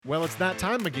Well, it's that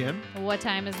time again. What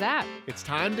time is that? It's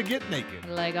time to get naked.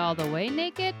 Like all the way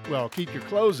naked? Well, keep your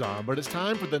clothes on, but it's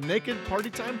time for the Naked Party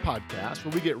Time podcast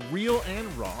where we get real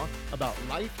and raw about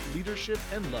life, leadership,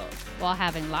 and love. While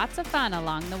having lots of fun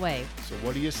along the way. So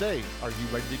what do you say? Are you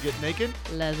ready to get naked?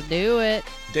 Let's do it.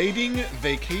 Dating,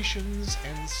 vacations,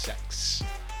 and sex.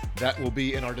 That will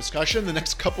be in our discussion the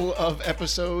next couple of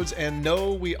episodes. And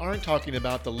no, we aren't talking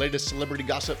about the latest celebrity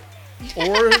gossip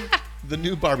or the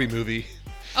new Barbie movie.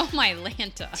 Oh my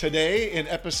Lanta. Today, in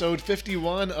episode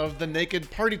 51 of the Naked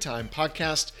Party Time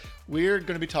podcast, we're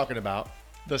going to be talking about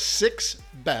the 6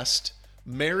 best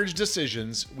marriage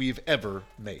decisions we've ever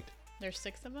made. There's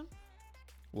 6 of them?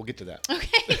 We'll get to that.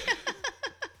 Okay.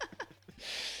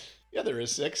 Yeah, there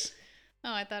is 6.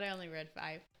 Oh, I thought I only read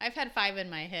 5. I've had 5 in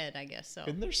my head, I guess so.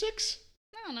 Isn't there 6?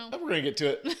 I don't know. Oh, we're going to get to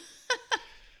it.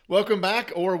 Welcome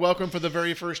back, or welcome for the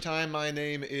very first time. My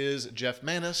name is Jeff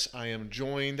Manis. I am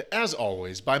joined, as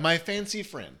always, by my fancy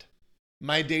friend,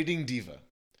 my dating diva,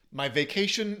 my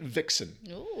vacation vixen,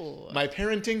 Ooh. my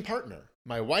parenting partner,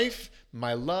 my wife,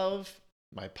 my love,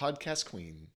 my podcast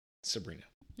queen, Sabrina.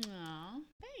 Aw,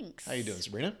 thanks. How you doing,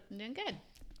 Sabrina? I'm doing good.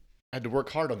 I had to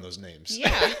work hard on those names.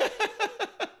 Yeah.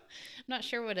 I'm not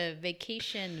sure what a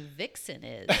vacation vixen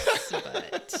is,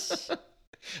 but...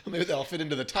 Maybe that'll fit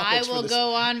into the I topics. will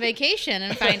go on vacation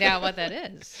and find out what that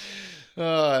is.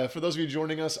 For those of you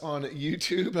joining us on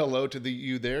YouTube, hello to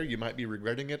you there. You might be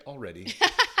regretting it already.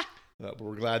 But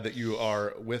we're glad that you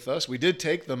are with us. We did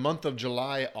take the month of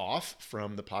July off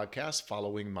from the podcast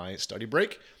following my study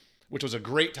break, which was a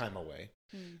great time away.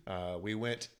 We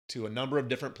went to a number of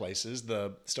different places.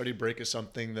 The study break is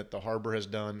something that the Harbor has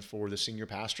done for the senior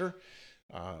pastor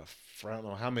for I don't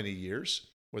know how many years,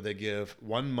 where they give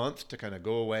 1 month to kind of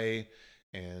go away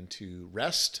and to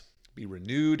rest, be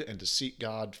renewed, and to seek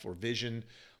God for vision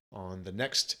on the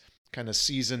next kind of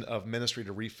season of ministry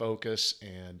to refocus.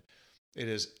 And it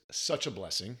is such a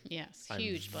blessing. Yes, I'm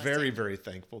huge blessing. very, very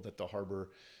thankful that the Harbor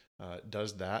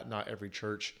does that. Not every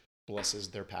church blesses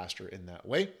their pastor in that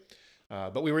way.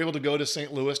 But we were able to go to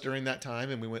St. Louis during that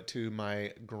time, and we went to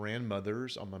my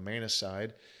grandmother's on my Manis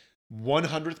side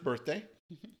 100th birthday.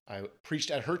 I preached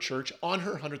at her church on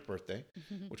her 100th birthday,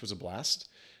 which was a blast.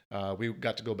 We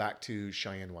got to go back to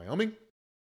Cheyenne, Wyoming,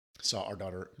 saw our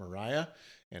daughter Mariah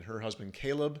and her husband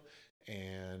Caleb,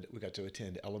 and we got to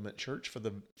attend Element Church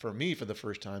for me for the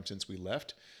first time since we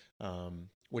left,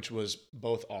 which was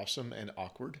both awesome and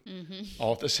awkward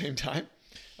all at the same time.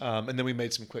 And then we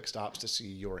made some quick stops to see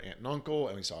your aunt and uncle,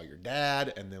 and we saw your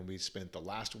dad, and then we spent the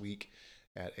last week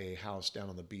at a house down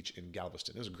on the beach in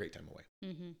Galveston. It was a great time away.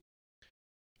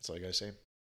 That's all you gotta say?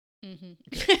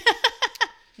 Okay.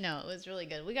 No, it was really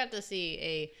good. We got to see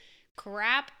a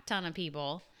crap ton of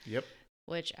people. Yep.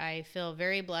 Which I feel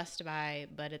very blessed by,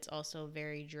 but it's also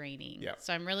very draining. Yep.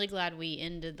 So I'm really glad we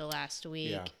ended the last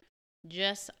week. Yeah.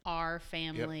 Just our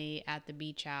family at the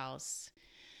beach house.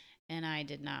 And I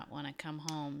did not want to come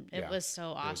home. It was so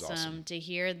awesome to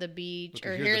hear the beach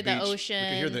or hear the ocean. We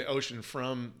could hear the ocean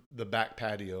from the back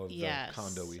patio of the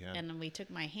condo we had. And then we took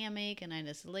my hammock and I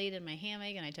just laid in my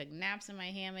hammock and I took naps in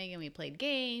my hammock and we played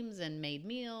games and made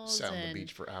meals. Sat on the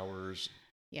beach for hours.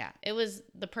 Yeah, it was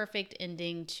the perfect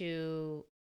ending to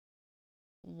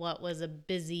what was a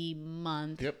busy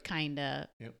month, kind of,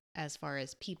 as far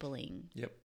as peopling.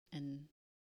 Yep. And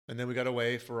then we got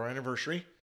away for our anniversary.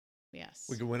 Yes.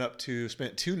 We went up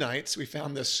spent 2 nights. We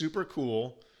found this super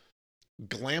cool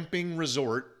glamping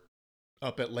resort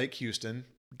up at Lake Houston.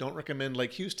 Don't recommend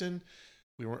Lake Houston.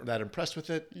 We weren't that impressed with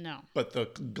it. No. But the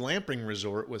glamping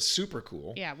resort was super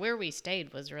cool. Yeah, where we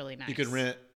stayed was really nice. You could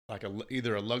rent like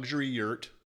either a luxury yurt,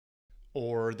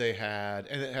 or they had,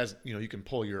 and it has, you can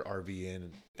pull your RV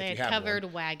in. They had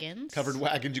covered wagons. Covered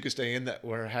wagons you could stay in that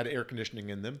had air conditioning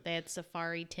in them. They had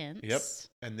safari tents. Yep.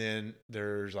 And then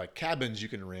there's like cabins you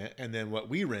can rent. And then what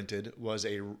we rented was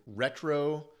a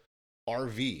retro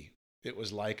RV. It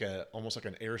was like almost like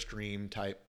an Airstream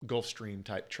type, Gulfstream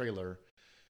type trailer,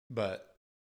 but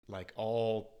like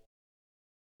all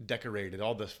decorated.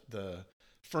 All the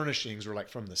furnishings were like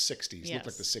from the 60s. Yes. Looked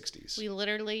like the 60s. We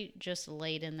literally just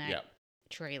laid in that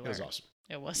trailer. It was awesome.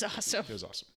 It was awesome. It was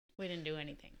awesome. We didn't do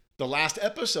anything. The last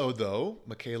episode, though,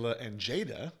 Michaela and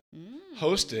Jada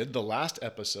hosted the last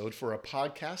episode for a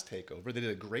podcast takeover. They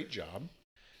did a great job.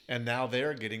 And now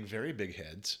they're getting very big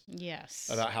heads. Yes.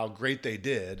 About how great they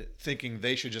did, thinking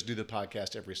they should just do the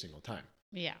podcast every single time.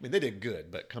 Yeah. I mean, they did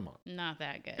good, but come on. Not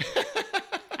that good.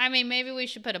 I mean, maybe we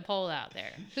should put a poll out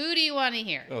there. Who do you want to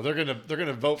hear? Oh, they're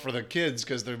gonna vote for the kids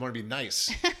because they want to be nice.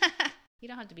 You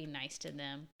don't have to be nice to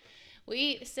them.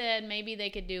 We said maybe they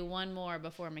could do one more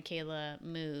before Michaela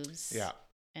moves. Yeah.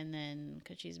 And then,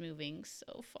 because she's moving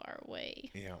so far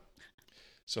away. Yeah.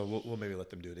 So we'll maybe let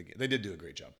them do it again. They did do a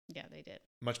great job. Yeah, they did.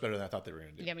 Much better than I thought they were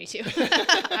going to do. Yeah, me too.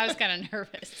 I was kind of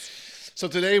nervous. So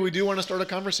today we do want to start a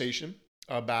conversation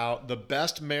about the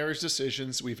best marriage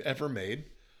decisions we've ever made.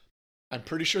 I'm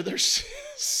pretty sure there's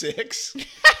 6.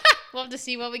 We'll have to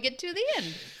see what we get to the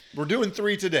end. We're doing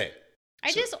 3 today.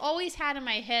 I just always had in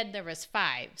my head there was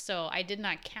 5, so I did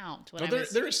not count.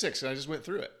 There is 6, and I just went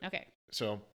through it. Okay.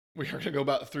 So we are going to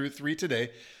go through 3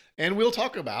 today, and we'll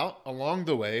talk about, along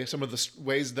the way, some of the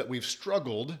ways that we've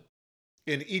struggled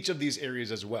in each of these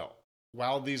areas as well.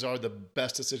 While these are the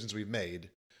best decisions we've made,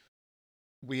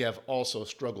 we have also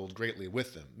struggled greatly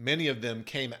with them. Many of them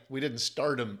we didn't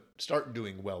start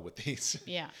doing well with these.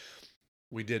 Yeah.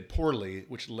 We did poorly,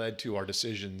 which led to our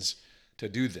decisions to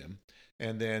do them.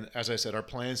 And then, as I said, our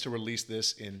plans to release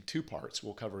this in 2 parts.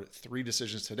 We'll cover 3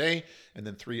 decisions today and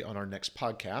then 3 on our next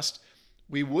podcast.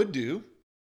 We would do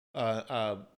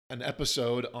an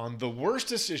episode on the worst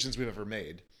decisions we've ever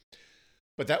made,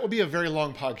 but that would be a very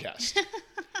long podcast.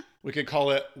 We could call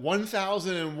it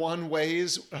 1001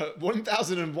 ways,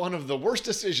 1001 of the worst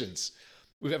decisions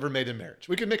we've ever made in marriage.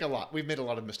 We could make a lot. We've made a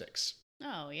lot of mistakes.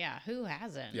 Oh, yeah. Who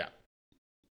hasn't? Yeah.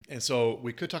 And so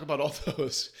we could talk about all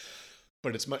those,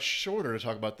 but it's much shorter to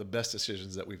talk about the best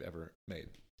decisions that we've ever made.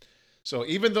 So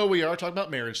even though we are talking about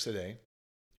marriage today,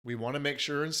 we want to make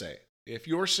sure and say, if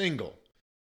you're single,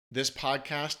 this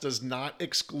podcast does not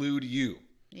exclude you.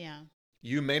 Yeah.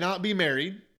 You may not be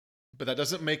married, but that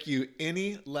doesn't make you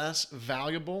any less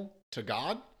valuable to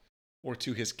God or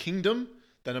to his kingdom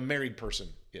than a married person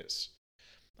is.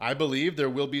 I believe there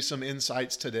will be some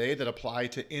insights today that apply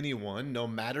to anyone, no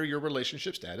matter your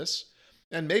relationship status.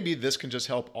 And maybe this can just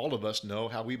help all of us know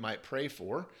how we might pray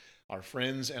for our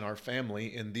friends and our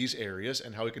family in these areas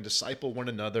and how we can disciple one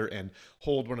another and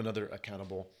hold one another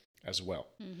accountable as well.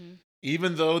 Mm-hmm.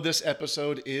 Even though this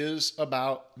episode is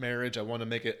about marriage, I want to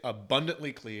make it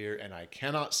abundantly clear, and I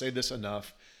cannot say this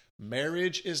enough,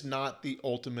 marriage is not the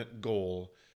ultimate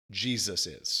goal. Jesus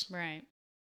is. Right.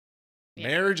 Yeah.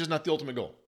 Marriage is not the ultimate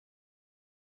goal.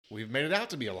 We've made it out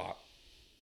to be a lot.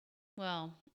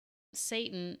 Well,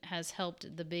 Satan has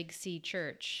helped the Big C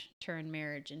church turn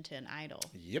marriage into an idol.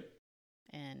 Yep.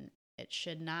 And it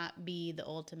should not be the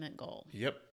ultimate goal.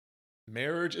 Yep.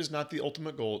 Marriage is not the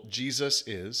ultimate goal. Jesus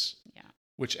is. Yeah.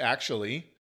 Which actually,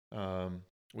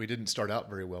 we didn't start out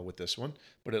very well with this one,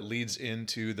 but it leads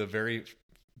into the very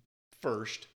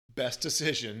first best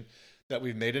decision that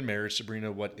we've made in marriage.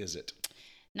 Sabrina, what is it?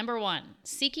 Number 1,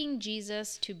 seeking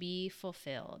Jesus to be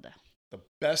fulfilled. The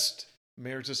best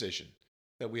marriage decision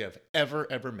that we have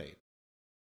ever made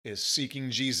is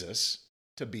seeking Jesus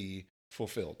to be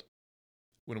fulfilled.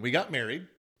 When we got married,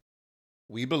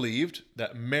 we believed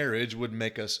that marriage would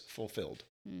make us fulfilled.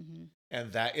 Mm-hmm.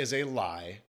 And that is a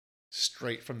lie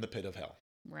straight from the pit of hell.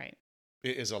 Right.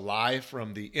 It is a lie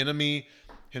from the enemy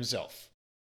himself.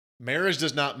 Marriage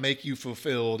does not make you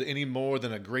fulfilled any more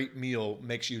than a great meal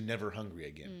makes you never hungry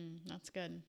again. That's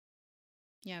good.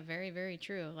 Yeah, very, very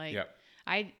true. Like, yeah.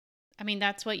 I mean,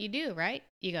 that's what you do, right?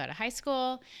 You go to high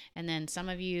school, and then some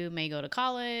of you may go to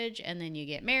college, and then you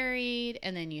get married,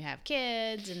 and then you have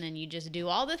kids, and then you just do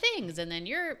all the things, and then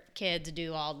your kids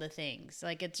do all the things.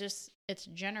 Like, it's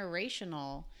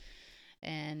generational,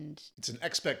 and it's an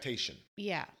expectation.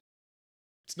 Yeah.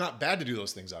 It's not bad to do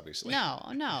those things, obviously.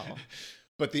 No.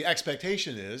 But the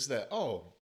expectation is that,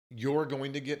 you're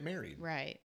going to get married.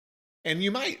 Right. And you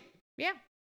might. Yeah.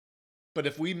 But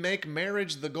if we make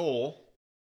marriage the goal,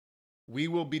 we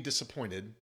will be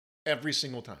disappointed every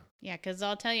single time. Yeah, because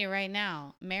I'll tell you right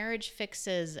now, marriage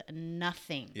fixes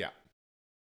nothing. Yeah.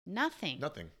 Nothing.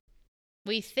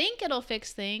 We think it'll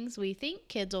fix things. We think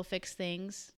kids will fix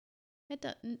things.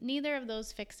 Neither of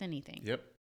those fix anything. Yep.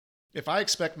 If I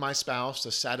expect my spouse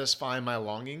to satisfy my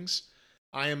longings,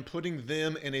 I am putting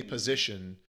them in a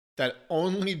position that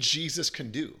only Jesus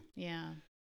can do. Yeah.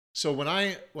 So when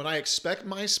I expect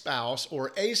my spouse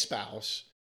or a spouse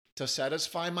to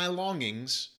satisfy my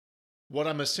longings, what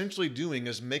I'm essentially doing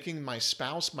is making my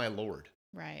spouse my Lord.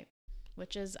 Right.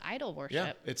 Which is idol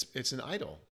worship. Yeah, it's an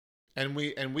idol. And we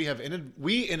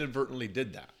inadvertently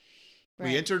did that. Right.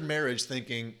 We entered marriage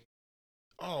thinking,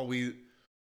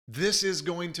 this is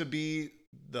going to be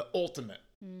the ultimate.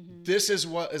 Mm-hmm. This is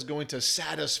what is going to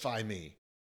satisfy me,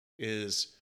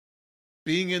 is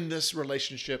being in this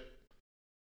relationship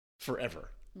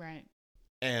forever. Right.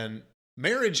 And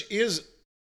marriage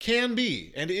can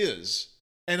be and is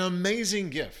an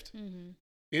amazing gift. Mm-hmm.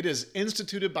 It is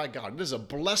instituted by God. It is a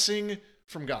blessing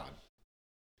from God.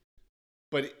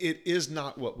 But it is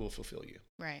not what will fulfill you.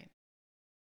 Right.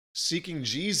 Seeking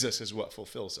Jesus is what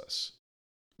fulfills us.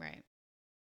 Right.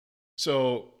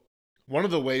 So one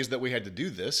of the ways that we had to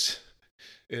do this,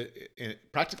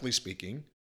 practically speaking,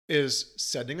 is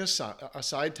setting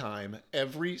aside time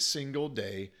every single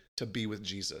day to be with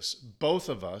Jesus. Both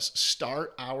of us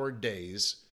start our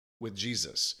days with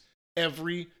Jesus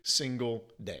every single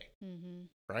day,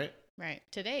 right? Right.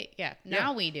 Today, yeah. Yeah.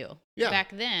 Now we do. Yeah.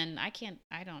 Back then,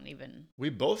 I don't even. We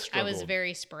both I struggled. was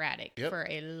very sporadic Yep. for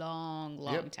a long,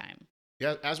 long time.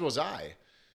 Yeah, as was I.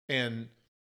 And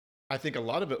I think a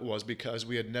lot of it was because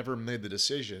we had never made the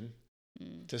decision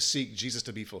to seek Jesus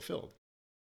to be fulfilled.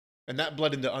 And that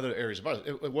bled into other areas of ours.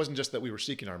 It wasn't just that we were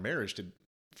seeking our marriage to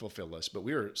fulfill us, but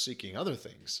we were seeking other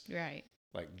things. Right.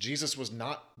 Like Jesus was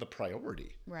not the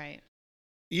priority. Right.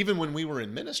 Even when we were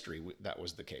in ministry, that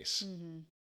was the case,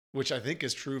 which I think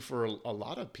is true for a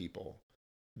lot of people.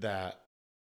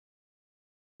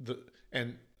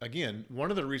 And again,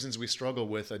 one of the reasons we struggle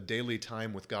with a daily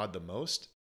time with God the most is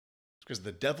because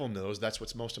the devil knows that's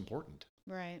what's most important.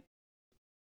 Right.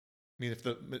 I mean,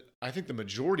 I think the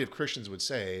majority of Christians would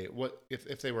say, what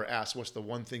if they were asked, what's the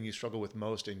one thing you struggle with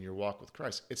most in your walk with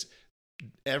Christ? It's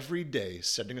every day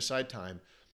setting aside time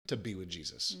to be with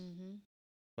Jesus.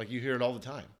 Like you hear it all the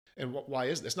time. And why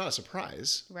is this? It's not a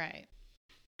surprise. Right.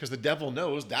 Because the devil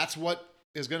knows that's what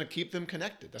is going to keep them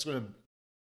connected. That's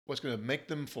what's going to make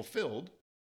them fulfilled.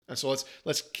 And so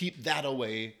let's keep that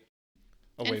away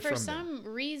from them. And for some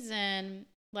reason,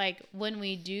 like when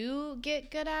we do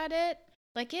get good at it,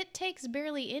 like it takes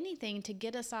barely anything to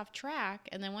get us off track.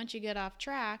 And then once you get off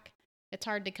track, it's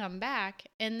hard to come back.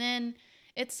 And then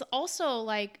it's also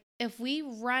like if we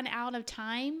run out of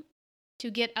time to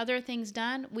get other things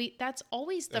done, that's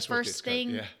always the first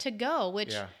thing to go,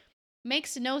 which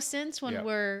makes no sense when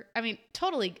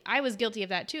totally, I was guilty of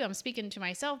that too. I'm speaking to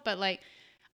myself, but like,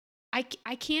 I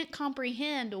can't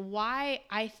comprehend why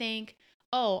I think,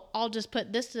 oh, I'll just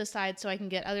put this to the side so I can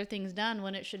get other things done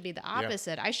when it should be the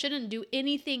opposite. I shouldn't do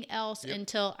anything else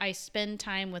until I spend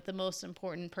time with the most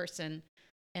important person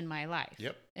in my life.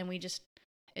 And it's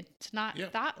not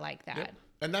thought like that.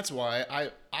 And that's why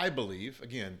I believe,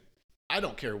 again, I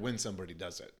don't care when somebody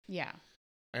does it. Yeah.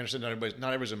 I understand not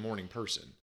everybody's a morning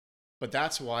person. But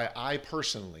that's why I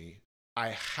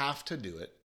have to do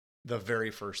it the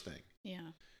very first thing.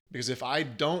 Yeah. Because if I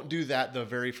don't do that the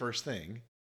very first thing,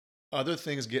 other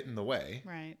things get in the way.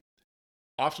 Right.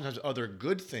 Oftentimes other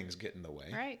good things get in the way.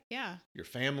 Right. Yeah. Your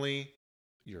family,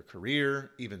 your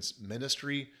career, even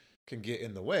ministry can get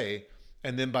in the way.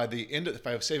 And then by the end if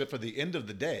I save it for the end of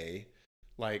the day,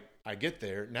 like I get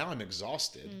there, now I'm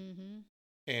exhausted.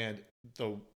 And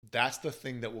that's the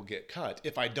thing that will get cut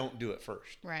if I don't do it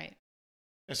first. Right.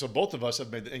 And so both of us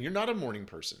have made, and you're not a morning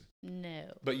person. No.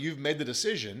 But you've made the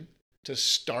decision to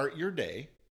start your day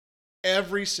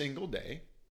every single day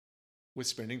with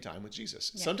spending time with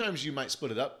Jesus. Yeah. Sometimes you might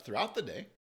split it up throughout the day.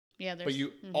 Yeah, but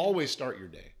you always start your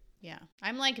day. Yeah.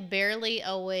 I'm like barely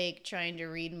awake trying to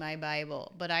read my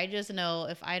Bible, but I just know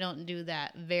if I don't do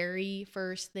that very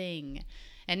first thing,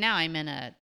 and now I'm in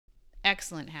a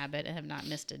excellent habit and have not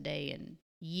missed a day in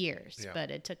years,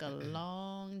 but it took a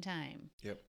long time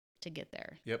to get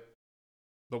there.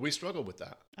 But we struggle with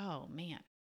that. Oh, man.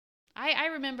 I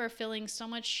remember feeling so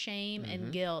much shame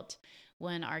and guilt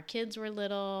when our kids were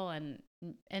little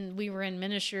and we were in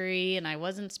ministry and I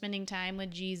wasn't spending time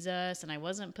with Jesus and I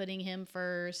wasn't putting him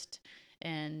first.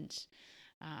 And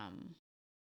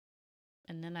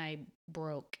then I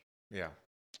broke. Yeah.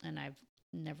 And I've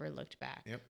never looked back.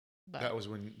 Yep. But that was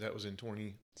in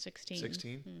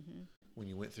 2016 when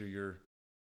you went through your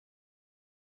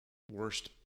worst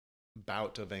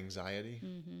bout of anxiety.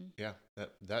 Yeah,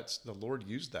 that's the Lord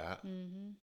used that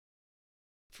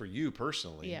for you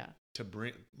personally. To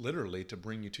bring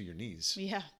you to your knees.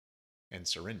 And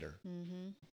surrender.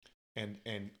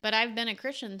 But I've been a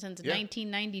Christian since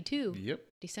 1992.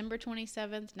 December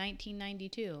 27th,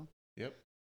 1992.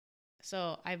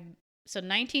 So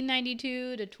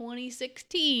 1992 to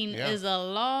 2016 is a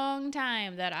long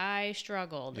time that I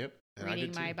struggled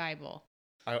reading my Bible.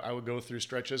 I would go through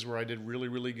stretches where I did really,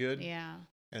 really good. Yeah.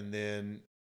 And then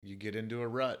you get into a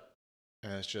rut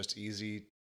and it's just easy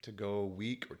to go a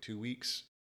week or 2 weeks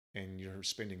and you're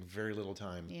spending very little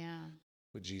time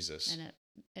with Jesus. And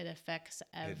it affects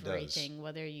everything,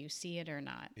 whether you see it or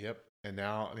not. And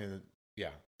now,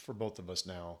 for both of us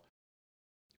now,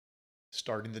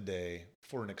 starting the day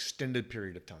for an extended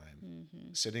period of time,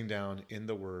 sitting down in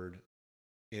the Word,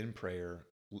 in prayer,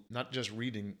 not just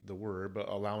reading the Word, but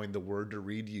allowing the Word to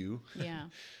read you. Yeah.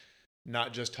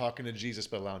 Not just talking to Jesus,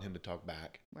 but allowing him to talk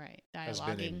back. Right. Dialoguing. Has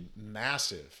been a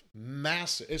massive,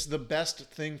 it's the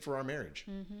best thing for our marriage.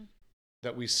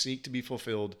 That we seek to be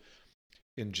fulfilled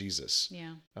in Jesus.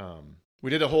 Yeah. We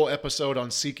did a whole episode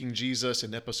on seeking Jesus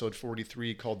in episode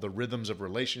 43 called The Rhythms of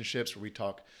Relationships, where we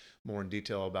talk more in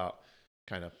detail about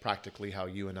kind of practically how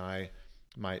you and I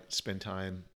might spend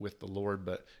time with the Lord,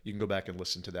 but you can go back and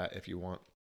listen to that if you want.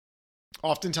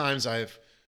 Oftentimes I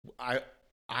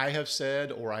have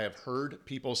said, or I have heard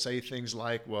people say things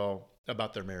like, well,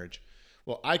 about their marriage.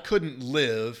 Well, I couldn't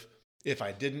live if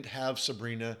I didn't have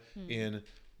Sabrina in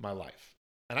my life.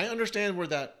 And I understand where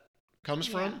that comes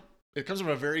from. It comes from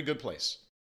a very good place.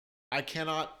 I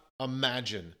cannot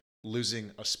imagine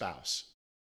losing a spouse.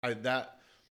 It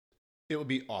would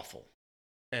be awful.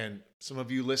 And some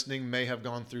of you listening may have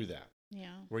gone through that.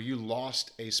 Yeah. Where you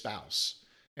lost a spouse.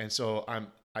 And so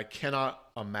I cannot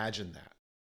imagine that.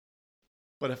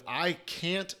 But if I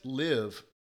can't live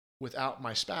without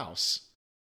my spouse,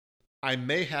 I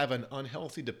may have an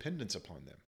unhealthy dependence upon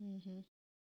them. Mm-hmm.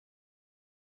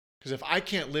 Because if I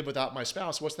can't live without my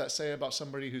spouse, what's that say about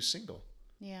somebody who's single?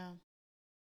 Yeah.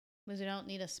 Because we don't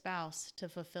need a spouse to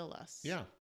fulfill us. Yeah.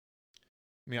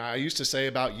 I mean, I used to say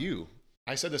about you,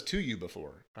 I said this to you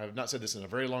before. I have not said this in a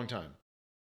very long time.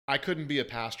 I couldn't be a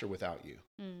pastor without you.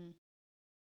 Mm.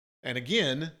 And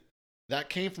again, that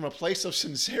came from a place of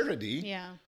sincerity.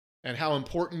 Yeah. And how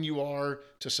important you are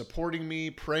to supporting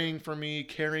me, praying for me,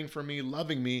 caring for me,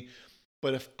 loving me.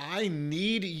 But if I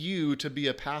need you to be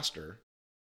a pastor,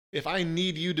 if I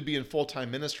need you to be in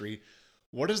full-time ministry,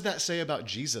 what does that say about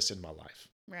Jesus in my life?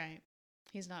 Right.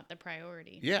 He's not the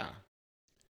priority. Yeah.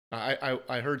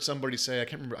 I heard somebody say, I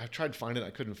can't remember, I tried to find it, I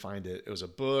couldn't find it. It was a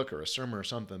book or a sermon or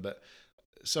something, but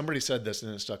somebody said this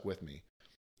and it stuck with me.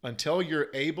 Until you're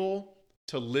able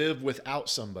to live without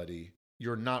somebody,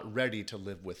 you're not ready to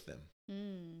live with them.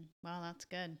 Wow, that's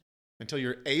good. Until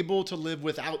you're able to live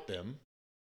without them,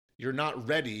 you're not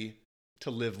ready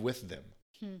to live with them.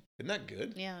 Isn't that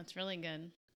good? Yeah, that's really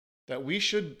good. That we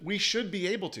should be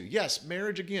able to. Yes,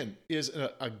 marriage again is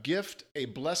a gift, a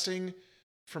blessing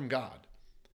from God.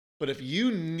 But if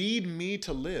you need me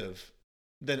to live,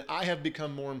 then I have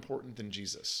become more important than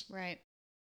Jesus. Right.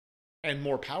 And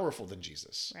more powerful than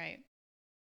Jesus. Right.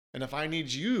 And if I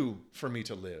need you for me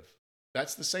to live,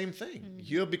 that's the same thing. Mm-hmm.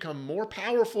 You have become more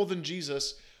powerful than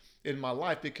Jesus in my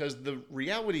life, because the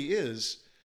reality is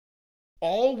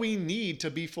all we need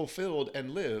to be fulfilled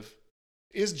and live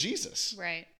is Jesus.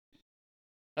 Right.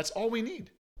 That's all we need.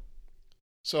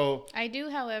 So I do,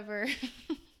 however,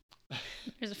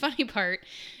 there's a funny part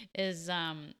is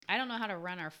I don't know how to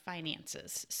run our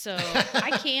finances. So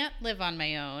I can't live on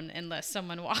my own unless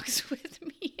someone walks with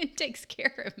me and takes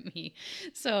care of me.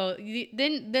 So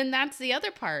then that's the other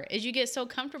part, is you get so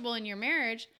comfortable in your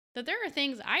marriage that there are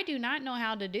things I do not know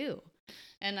how to do.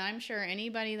 And I'm sure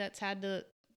anybody that's had to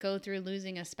go through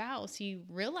losing a spouse, you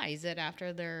realize it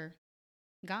after they're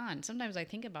gone. Sometimes I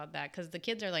think about that because the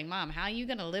kids are like, Mom, how are you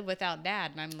going to live without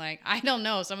Dad? And I'm like, I don't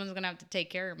know. Someone's going to have to take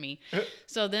care of me.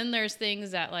 So then there's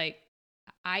things that like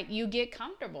you get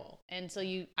comfortable. And so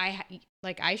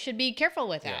I should be careful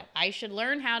with that. Yeah. I should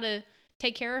learn how to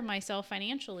take care of myself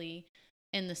financially,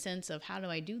 in the sense of how do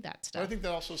I do that stuff? I think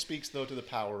that also speaks though to the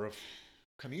power of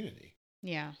community.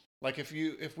 Yeah. Like if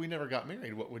we never got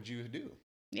married, what would you do?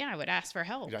 Yeah, I would ask for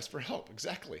help. You'd ask for help.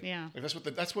 Exactly. Yeah.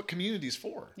 Like that's what community is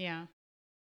for. Yeah.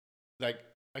 Like,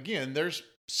 again, there's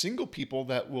single people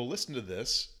that will listen to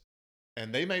this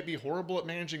and they might be horrible at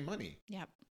managing money. Yeah.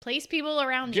 Place people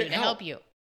around Get you to help you.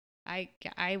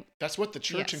 That's what the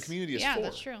church and community is for. Yeah,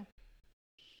 that's true.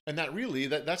 And that really,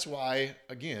 that's why,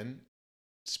 again,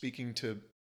 speaking to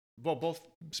both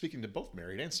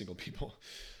married and single people,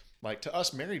 like to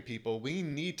us married people, we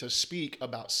need to speak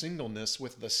about singleness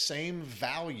with the same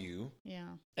value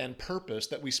and purpose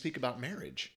that we speak about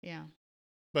marriage. Yeah.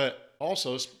 But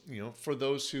also, for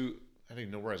those who, I don't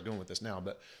even know where I was going with this now,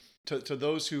 but to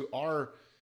those who are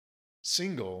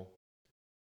single,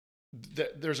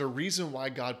 there's a reason why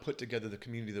God put together the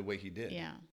community the way he did.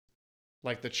 Yeah.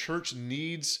 Like the church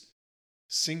needs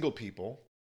single people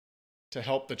to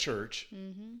help the church,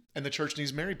 and the church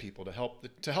needs married people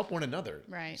to help one another.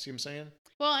 Right. See what I'm saying?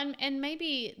 Well, and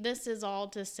maybe this is all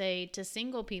to say to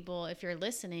single people, if you're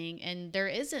listening and there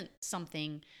isn't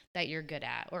something that you're good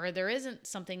at, or there isn't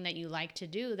something that you like to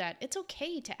do, that it's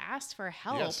okay to ask for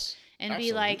help. Yes, and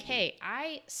absolutely. Be like, hey,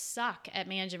 I suck at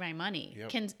managing my money. Yep.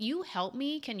 Can you help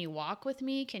me? Can you walk with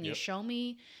me? Can you show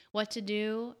me what to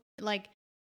do? Like,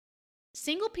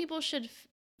 single people should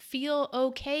feel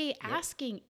okay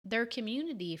asking their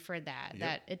community for that.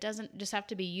 That it doesn't just have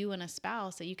to be you and a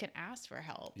spouse, that you can ask for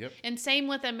help. And same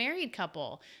with a married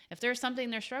couple. If there's something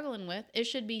they're struggling with, it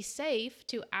should be safe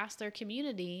to ask their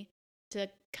community to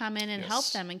come in and help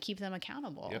them and keep them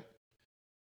accountable.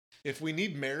 If we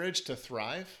need marriage to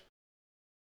thrive,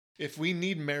 If we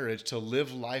need marriage to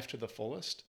live life to the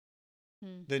fullest,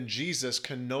 then Jesus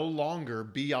can no longer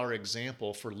be our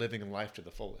example for living life to the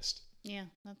fullest. Yeah,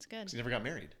 that's good. Because he never got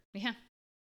married. Yeah,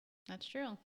 that's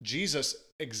true. Jesus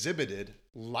exhibited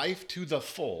life to the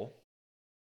full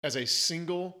as a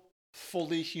single,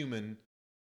 fully human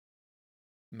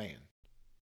man.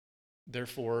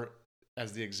 Therefore,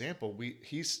 as the example,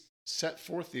 he's set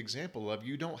forth the example of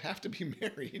you don't have to be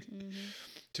married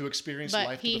to experience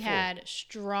life to the full. But he had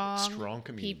strong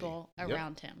community. people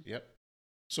around him. Yep.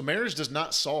 So marriage does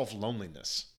not solve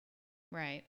loneliness.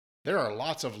 Right. There are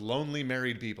lots of lonely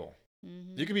married people.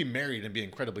 You can be married and be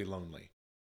incredibly lonely.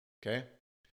 Okay?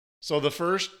 So the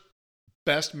first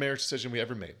best marriage decision we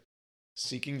ever made,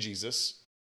 seeking Jesus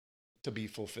to be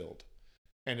fulfilled.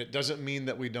 And it doesn't mean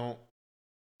that we don't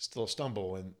still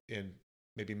stumble in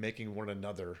maybe making one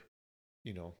another,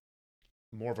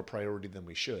 more of a priority than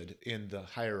we should in the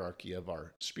hierarchy of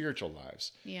our spiritual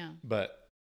lives. Yeah. But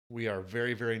we are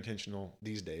very, very intentional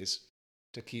these days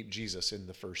to keep Jesus in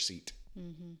the first seat.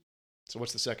 So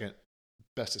what's the second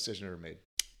best decision ever made?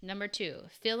 Number 2,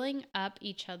 filling up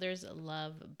each other's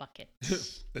love bucket.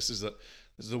 This is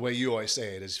the way you always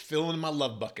say it, is filling my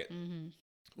love bucket.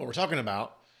 What we're talking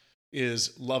about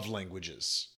is love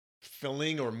languages,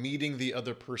 filling or meeting the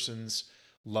other person's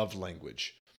love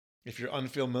language. If you're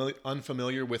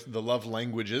unfamiliar with the love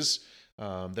languages,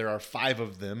 there are 5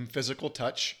 of them: physical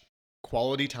touch,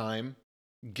 quality time,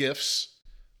 gifts,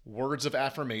 words of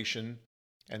affirmation,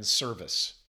 and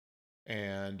service.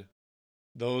 And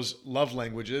those love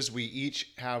languages, we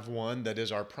each have one that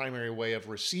is our primary way of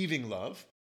receiving love.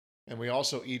 And we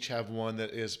also each have one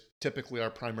that is typically our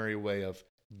primary way of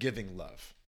giving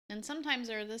love. And sometimes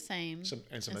they're the same.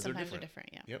 And sometimes they're different.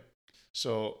 Yeah. Yep.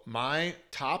 So my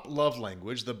top love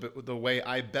language, the way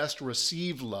I best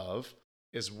receive love,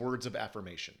 is words of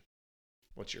affirmation.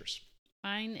 What's yours?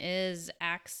 Mine is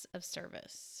acts of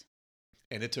service.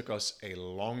 And it took us a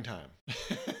long time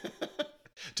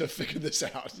to figure this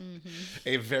out.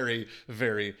 A very,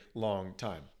 very long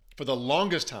time. For the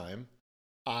longest time,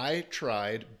 I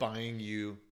tried buying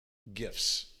you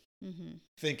gifts,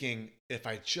 thinking if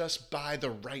I just buy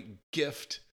the right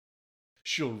gift,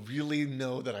 she'll really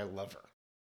know that I love her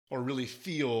or really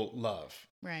feel love.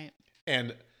 Right.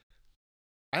 And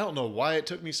I don't know why it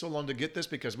took me so long to get this,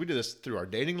 because we did this through our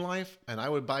dating life, and I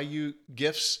would buy you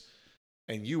gifts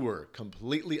and you were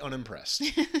completely unimpressed.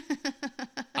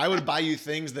 I would buy you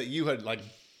things that you had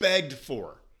begged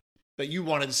for, that you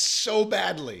wanted so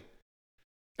badly.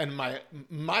 And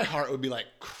my heart would be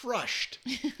crushed.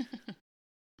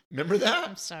 Remember that?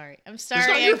 I'm sorry. It's I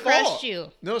not your crushed fault.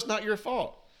 you. No, it's not your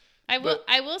fault. I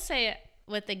will say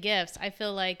with the gifts, I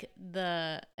feel like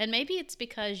and maybe it's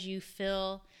because you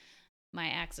fill my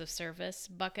acts of service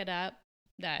bucket up,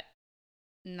 that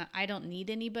I don't need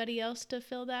anybody else to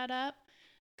fill that up,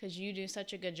 because you do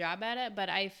such a good job at it. But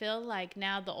I feel like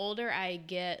now the older I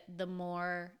get, the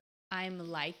more I'm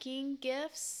liking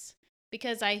gifts,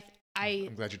 because I'm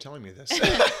glad you're telling me this.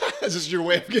 This is your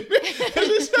way of getting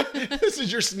this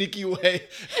is your sneaky way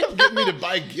of getting me to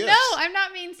buy gifts. No, I'm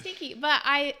not being sneaky, but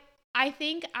I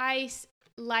think I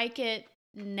like it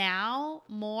now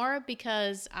more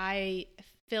because I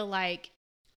feel like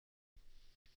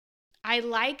I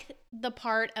like the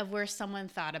part of where someone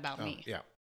thought about me. Yeah.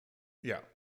 Yeah.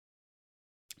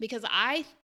 Because I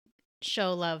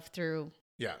show love through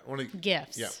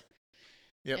gifts. Yeah.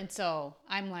 Yep. And so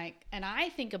I'm and I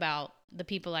think about the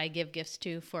people I give gifts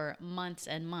to for months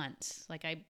and months.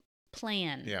 I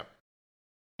plan. Yeah.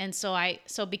 And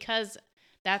so because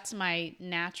that's my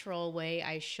natural way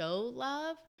I show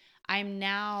love, I'm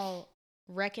now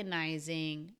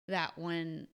recognizing that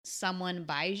when someone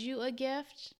buys you a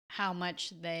gift, how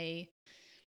much they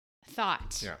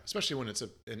thought. Yeah, especially when it's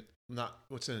an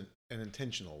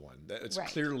intentional one. That it's Right.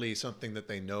 clearly something that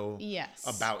they know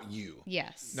about you.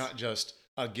 Yes. Not just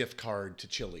a gift card to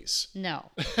Chili's.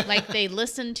 No. They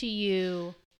listened to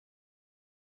you.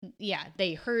 Yeah,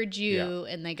 they heard you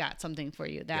and they got something for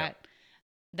you.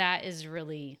 That is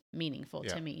really meaningful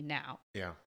to me now.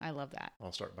 Yeah. I love that.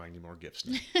 I'll start buying you more gifts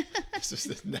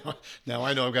now. Now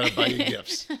I know I've got to buy you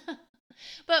gifts.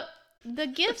 But the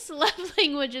gifts love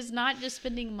language is not just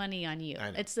spending money on you.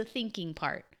 It's the thinking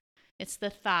part. It's the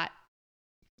thought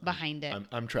behind it.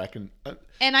 I'm tracking.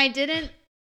 And I didn't,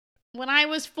 when I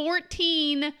was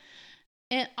 14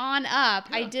 and on up,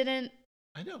 I didn't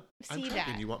I know. see I'm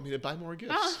tracking. that. You want me to buy more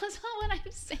gifts? Oh, that's not what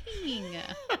I'm saying.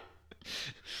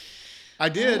 I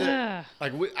did.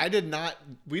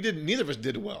 Neither of us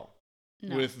did well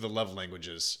with the love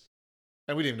languages.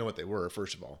 And we didn't even know what they were,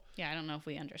 first of all. Yeah, I don't know if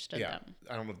we understood them.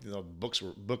 I don't know if the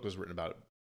book was written about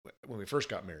when we first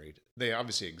got married. They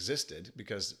obviously existed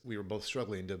because we were both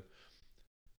struggling to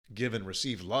give and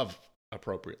receive love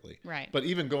appropriately. Right. But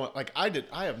even going like I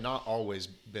have not always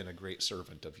been a great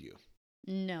servant of you.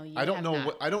 No, you I don't have know.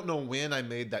 not. I don't know when I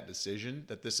made that decision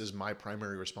that this is my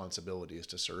primary responsibility is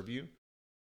to serve you.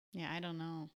 Yeah, I don't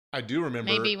know. I do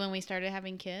remember. Maybe when we started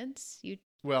having kids, you.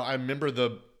 Well, I remember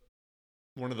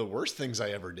one of the worst things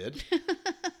I ever did.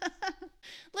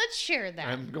 Let's share that.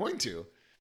 I'm going to.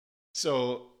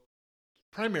 So,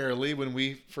 primarily when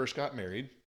we first got married,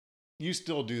 you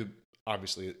still do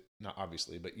not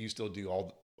obviously, but you still do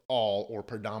all or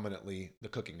predominantly the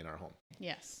cooking in our home.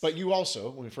 Yes. But you also,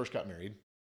 when we first got married,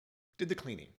 did the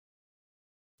cleaning.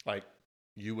 Like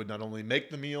you would not only make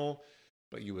the meal,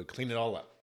 but you would clean it all up.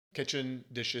 Kitchen,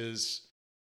 dishes,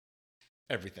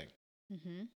 everything.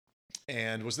 Mm-hmm.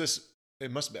 And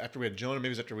it must be after we had Jonah, maybe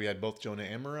it was after we had both Jonah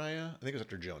and Mariah. I think it was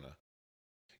after Jonah.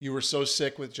 You were so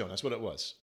sick with Jonah. That's what it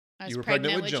was. I was You were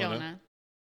pregnant with Jonah.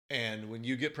 And when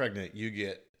you get pregnant, you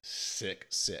get sick.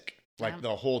 Like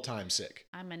the whole time sick.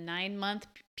 I'm a 9-month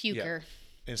puker. Yeah.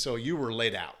 And so you were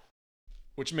laid out,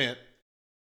 which meant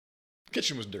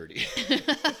kitchen was dirty.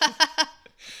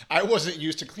 I wasn't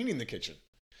used to cleaning the kitchen.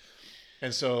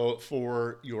 And so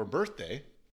for your birthday,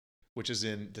 which is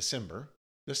in December,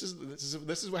 this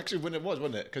is actually when it was,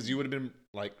 wasn't it? Because you would have been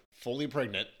like fully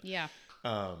pregnant. Yeah.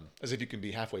 As if you can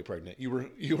be halfway pregnant. You were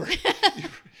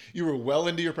you were well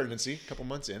into your pregnancy, a couple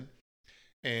months in,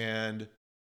 and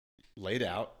laid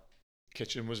out.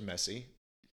 Kitchen was messy,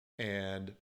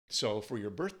 and so for your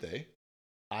birthday,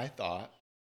 I thought,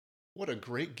 what a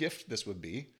great gift this would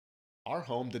be. Our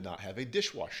home did not have a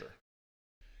dishwasher,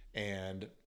 and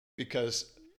because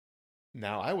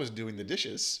now I was doing the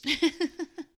dishes,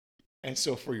 and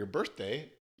so for your birthday,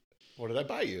 what did I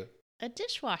buy you? A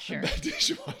dishwasher. A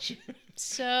dishwasher.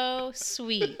 So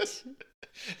sweet.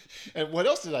 And what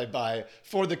else did I buy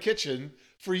for the kitchen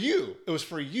for you? It was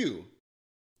for you.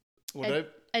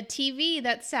 A TV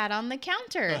that sat on the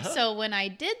counter. Uh-huh. So when I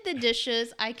did the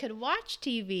dishes, I could watch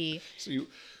TV.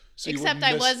 Except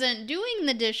I wasn't doing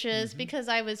the dishes because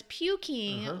I was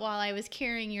puking while I was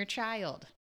carrying your child.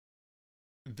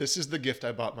 This is the gift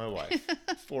I bought my wife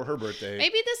for her birthday.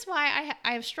 Maybe that's why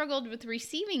I have struggled with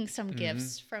receiving some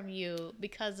gifts from you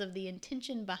because of the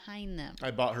intention behind them.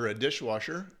 I bought her a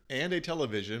dishwasher and a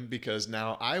television because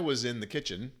now I was in the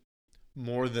kitchen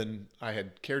more than I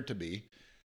had cared to be.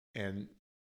 And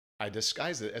I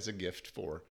disguised it as a gift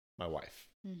for my wife.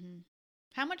 Mm-hmm.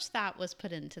 How much thought was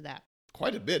put into that?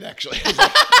 Quite a bit, actually.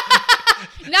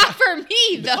 Not for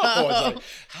me, though. No, I was like,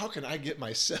 how can I get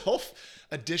myself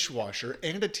a dishwasher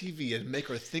and a TV and make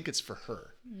her think it's for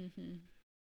her? Mm-hmm.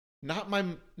 Not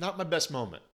my best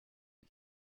moment.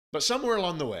 But somewhere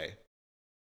along the way,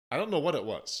 I don't know what it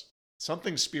was.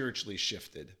 Something spiritually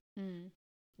shifted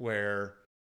where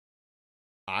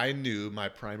I knew my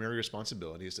primary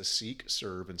responsibility is to seek,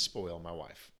 serve, and spoil my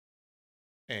wife.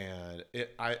 And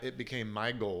it became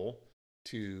my goal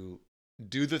to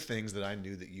do the things that I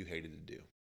knew that you hated to do,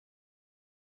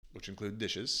 which include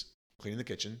dishes, cleaning the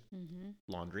kitchen,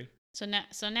 laundry. So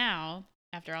now,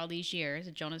 after all these years,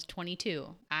 Jonah's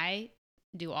 22. I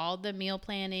do all the meal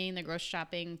planning, the grocery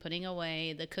shopping, putting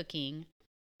away, the cooking,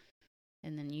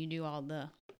 and then you do all the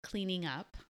cleaning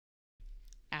up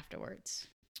afterwards.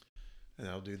 And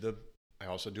I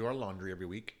also do our laundry every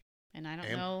week. And I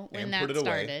don't know when that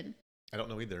started. Away. I don't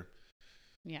know either.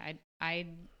 Yeah, I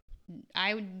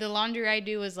the laundry I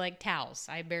do is like towels.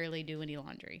 I barely do any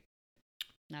laundry.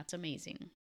 That's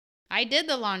amazing. I did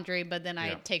the laundry, but then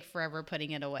I take forever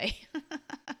putting it away.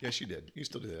 Yes, you did. You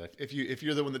still do that. If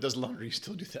you're the one that does laundry, you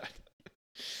still do that.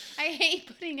 I hate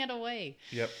putting it away.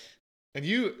 Yep. And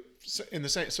you in the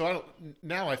same. So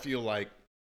now I feel like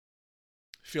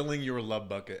filling your love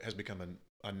bucket has become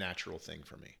a natural thing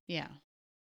for me. Yeah.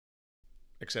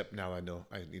 Except now I know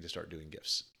I need to start doing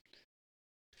gifts.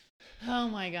 Oh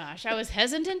my gosh. I was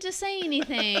hesitant to say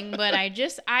anything, but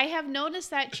I have noticed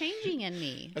that changing in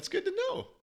me. That's good to know.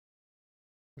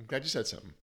 I'm glad you said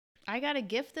something. I got a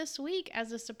gift this week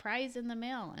as a surprise in the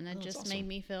mail, and it just awesome. made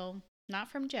me feel, not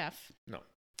from Jeff. No.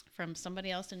 From somebody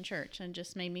else in church, and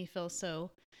just made me feel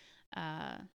so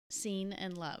seen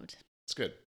and loved. It's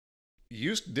good.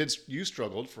 You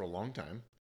struggled for a long time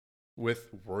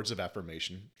with words of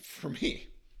affirmation for me.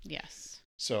 Yes.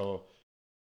 So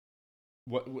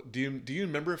what do you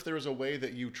remember if there was a way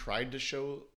that you tried to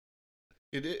show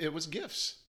it? It was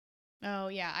gifts. Oh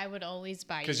yeah, I would always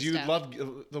buy you because you love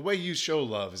the way you show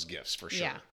love is gifts for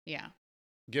sure. Yeah.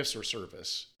 Gifts or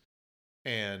service,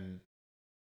 and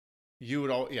you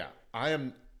would I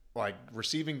am like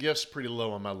receiving gifts pretty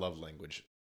low on my love language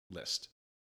list.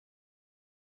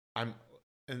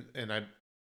 and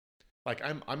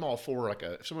I'm all for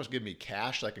if someone's giving me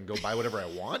cash, I can go buy whatever I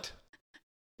want.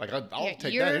 Like I'll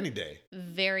take that any day.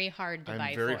 Very hard to buy.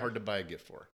 I'm very hard to buy a gift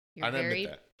for. You're I very admit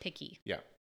that. picky. Yeah.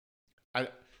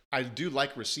 I do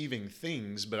like receiving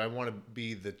things, but I want to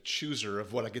be the chooser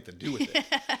of what I get to do with it.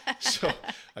 So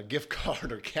a gift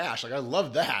card or cash, I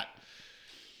love that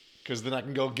because then I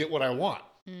can go get what I want.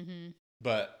 Mm-hmm.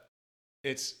 But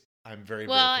I'm very,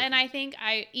 well, very and I think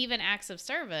even acts of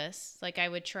service, I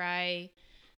would try.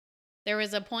 There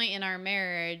was a point in our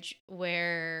marriage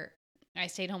where I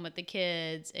stayed home with the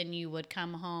kids and you would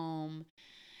come home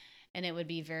and it would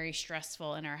be very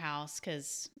stressful in our house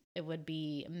because it would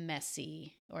be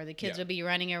messy or the kids would be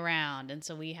running around. And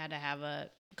so we had to have a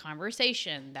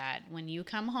conversation that when you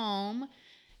come home,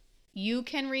 you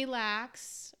can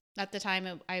relax. At the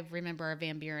time, I remember our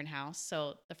Van Buren house.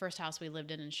 So the first house we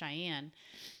lived in Cheyenne,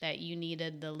 that you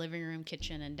needed the living room,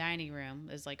 kitchen, and dining room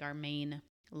is our main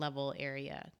level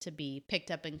area to be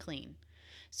picked up and clean.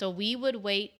 So we would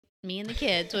wait. Me and the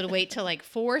kids would wait till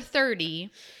 4:30,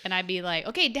 and I'd be like,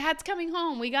 okay, Dad's coming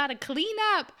home. We got to clean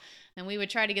up. And we would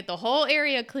try to get the whole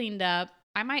area cleaned up.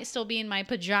 I might still be in my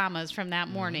pajamas from that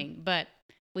morning, but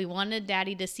we wanted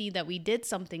Daddy to see that we did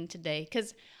something today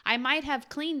because I might have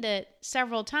cleaned it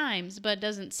several times, but it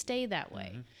doesn't stay that way.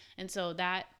 Mm-hmm. And so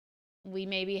that we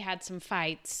maybe had some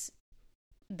fights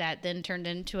that then turned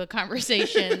into a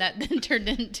conversation that then turned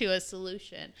into a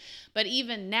solution. But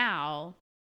even now,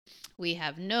 we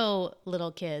have no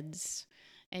little kids,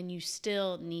 and you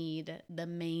still need the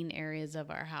main areas of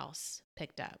our house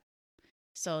picked up.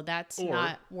 So that's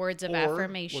not words of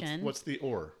affirmation. What's the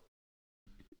or?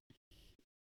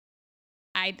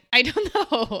 I don't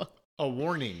know. A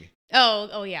warning.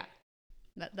 Oh yeah.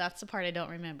 That's the part I don't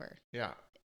remember. Yeah.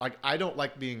 I don't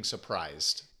like being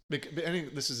surprised. But I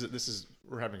think this is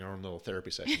we're having our own little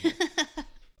therapy session here.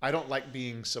 I don't like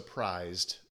being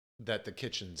surprised that the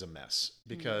kitchen's a mess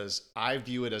because I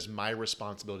view it as my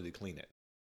responsibility to clean it.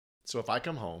 So if I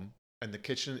come home and the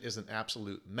kitchen is an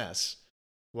absolute mess,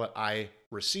 what I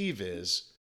receive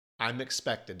is I'm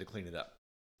expected to clean it up.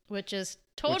 Which is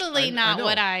totally not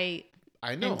what I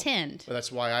know. Intend. But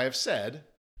that's why I have said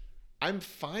I'm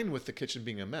fine with the kitchen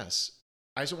being a mess.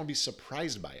 I just don't want to be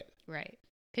surprised by it. Right.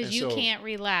 Because you can't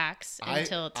relax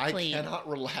until it's clean. I cannot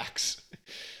relax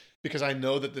because I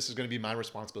know that this is going to be my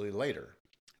responsibility later.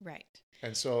 Right.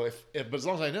 And so but as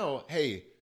long as I know, hey,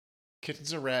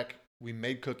 kitchen's a wreck, we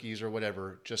made cookies or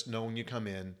whatever, just know when you come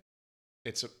in,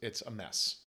 it's a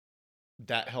mess.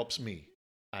 That helps me.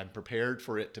 I'm prepared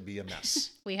for it to be a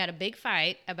mess. We had a big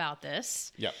fight about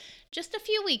this. Yep. Just a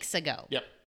few weeks ago. Yep.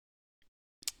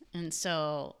 And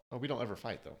so. Oh, we don't ever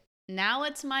fight though. Now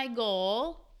it's my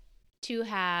goal to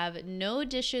have no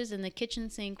dishes in the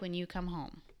kitchen sink when you come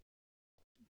home.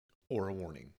 Or a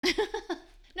warning.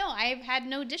 No, I've had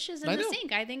no dishes in the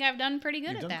sink. I think I've done pretty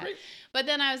good at that. Great. But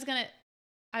then I was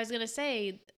gonna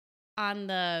say, on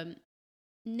the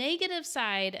negative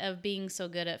side of being so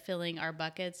good at filling our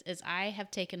buckets is I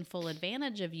have taken full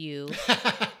advantage of you,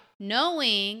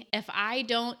 knowing if I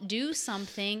don't do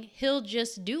something, he'll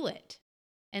just do it.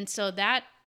 And so that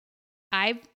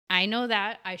I know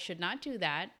that I should not do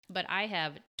that, but I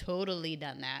have totally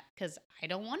done that because I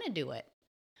don't want to do it.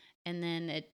 And then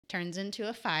it turns into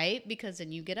a fight because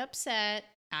then you get upset.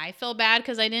 I feel bad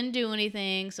because I didn't do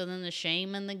anything. So then the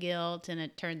shame and the guilt, and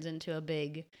it turns into a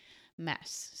big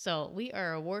mess. So we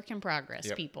are a work in progress,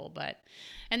 people.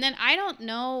 And then I don't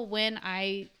know when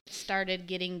I started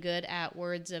getting good at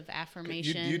words of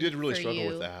affirmation. You did really struggle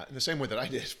with that in the same way that I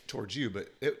did towards you, but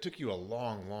it took you a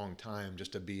long, long time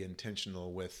just to be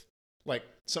intentional with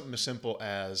something as simple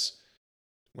as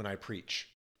when I preach.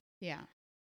 Yeah.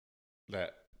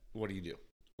 What do you do?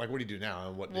 What do you do now,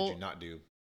 and what did you not do?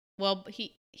 Well,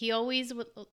 he always would.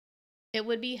 It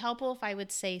would be helpful if I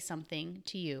would say something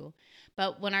to you,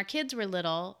 but when our kids were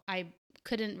little, I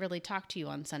couldn't really talk to you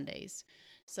on Sundays.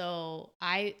 So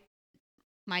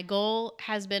my goal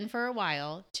has been for a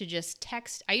while to just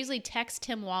text. I usually text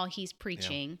him while he's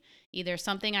preaching, either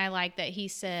something I like that he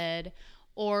said,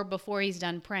 or before he's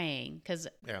done praying. Because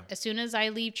as soon as I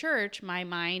leave church, my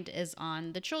mind is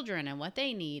on the children and what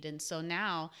they need. And so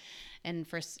now,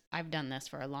 I've done this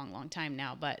for a long, long time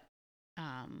now, but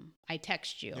I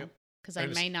text you because I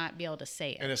may not be able to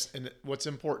say it. And what's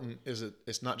important is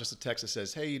it's not just a text that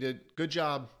says, hey, you did good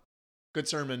job, good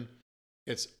sermon.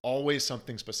 It's always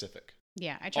something specific.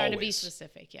 Yeah, I try to be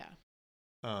specific,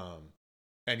 and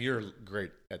you're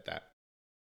great at that.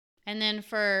 And then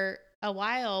for a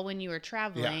while when you were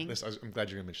traveling. I'm glad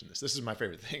you're going to mention this. This is my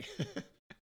favorite thing.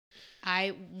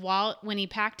 When he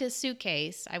packed his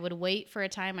suitcase, I would wait for a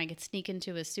time I could sneak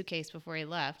into his suitcase before he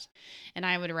left, and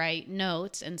I would write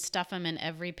notes and stuff them in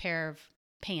every pair of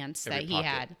pants Every that he pocket.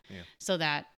 had, Yeah. so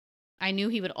that I knew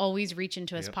he would always reach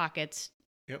into his Yep. pockets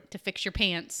Yep. to fix your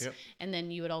pants, Yep. and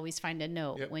then you would always find a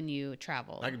note Yep. when you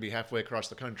travel. I could be halfway across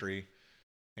the country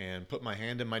and put my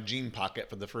hand in my jean pocket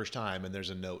for the first time, and there's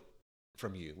a note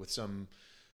from you with some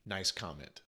nice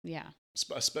comment. Yeah.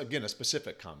 Again, a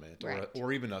specific comment, Right.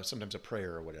 or even sometimes a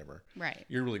prayer or whatever. Right.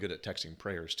 You're really good at texting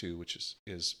prayers too, which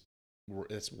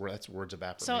that's words of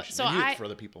affirmation. So and you do it for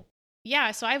other people.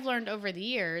 Yeah. So I've learned over the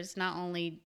years not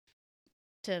only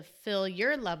to fill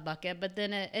your love bucket, but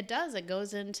then it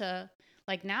goes into,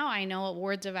 like, now I know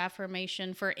words of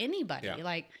affirmation for anybody. Yeah.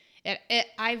 Like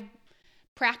I've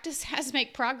practice has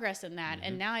make progress in that.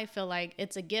 And now I feel like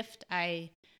it's a gift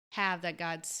I have that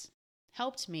God's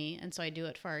helped me. And so I do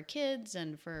it for our kids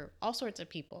and for all sorts of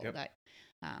people. Yep. That,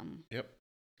 Yep.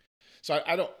 So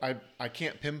I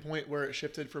can't pinpoint where it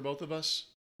shifted for both of us,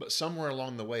 but somewhere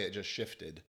along the way it just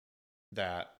shifted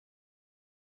that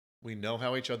we know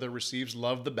how each other receives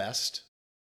love the best.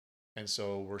 And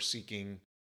so we're seeking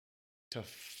to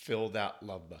fill that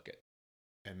love bucket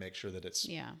and make sure that it's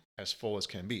as full as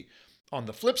can be. On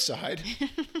the flip side,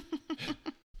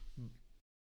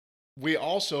 we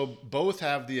also both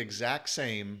have the exact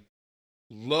same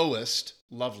lowest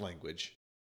love language,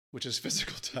 which is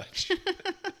physical touch.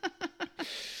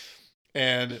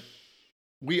 And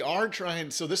we are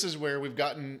trying, so this is where we've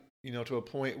gotten, to a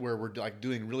point where we're like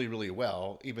doing really, really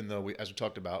well, even though as we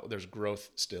talked about, there's growth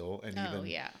still, and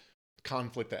even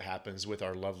conflict that happens with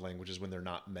our love languages when they're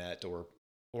not met, or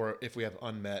if we have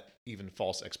unmet, even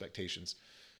false expectations.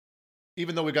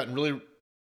 Even though we've gotten really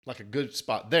like a good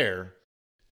spot there,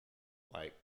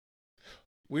 like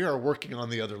we are working on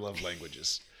the other love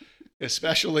languages,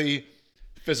 especially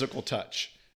physical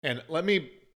touch. And we're going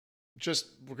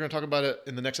to talk about it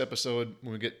in the next episode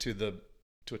when we get to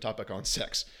a topic on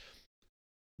sex.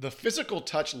 The physical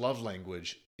touch love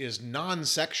language is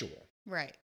non-sexual.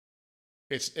 Right.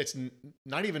 It's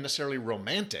not even necessarily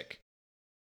romantic.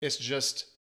 It's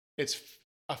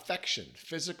affection,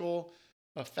 physical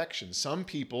affection. Some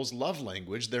people's love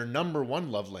language, their number one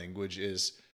love language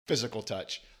is physical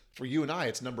touch. For you and I,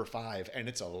 it's number 5, and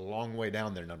it's a long way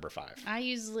down there, number 5.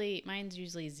 Mine's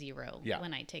usually 0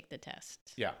 when I take the test.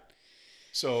 Yeah.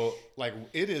 So, like,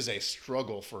 it is a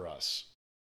struggle for us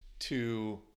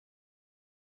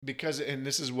and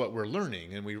this is what we're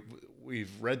learning, and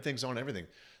we've read things on everything,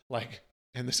 like,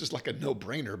 and this is like a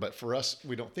no-brainer, but for us,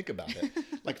 we don't think about it.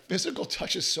 Like, physical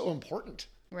touch is so important.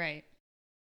 Right.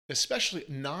 Especially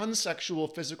non-sexual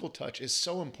physical touch is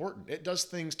so important. It does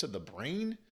things to the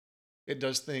brain. It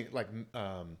does things like,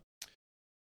 not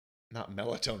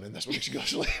melatonin. That's what makes you go to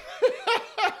sleep.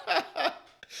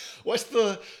 What's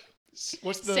the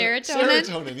serotonin?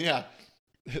 Serotonin, yeah.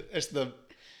 It's the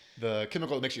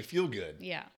chemical that makes you feel good.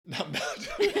 Yeah. Not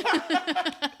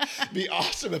melatonin. Be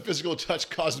awesome if physical touch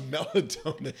caused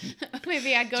melatonin.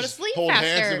 Maybe I'd go to sleep hold faster.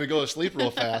 Hands and we go to sleep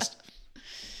real fast.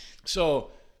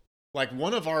 So, like,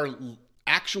 one of our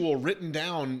actual written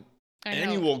down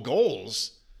annual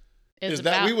goals is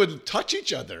that we would touch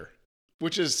each other,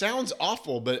 which sounds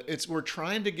awful, but we're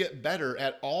trying to get better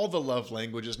at all the love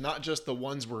languages, not just the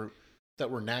ones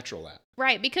that we're natural at.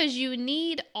 Right, because you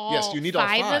need all yes, you need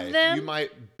 5 all 5 of them. You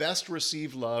might best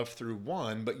receive love through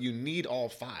one, but you need all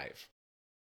 5.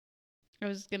 I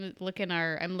was gonna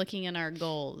I'm looking in our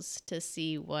goals to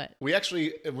see what we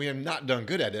have not done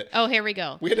good at it. Oh, here we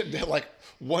go. We had like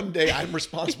one day I'm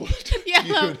responsible.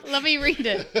 Let me read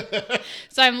it.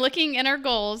 So I'm looking in our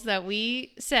goals that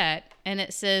we set, and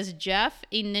it says Jeff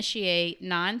initiate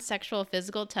non-sexual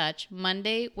physical touch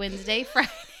Monday, Wednesday,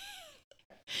 Friday.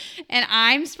 And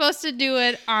I'm supposed to do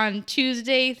it on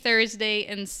Tuesday, Thursday,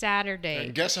 and Saturday.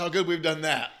 And guess how good we've done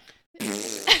that?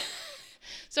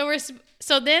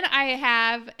 So then I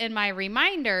have in my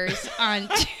reminders on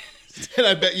Tuesday. And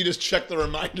I bet you just check the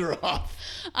reminder off.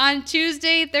 On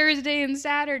Tuesday, Thursday, and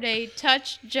Saturday,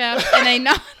 touch Jeff in a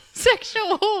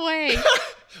non-sexual way.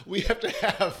 We have to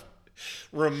have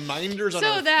reminders on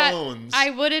our so that phones. I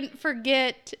wouldn't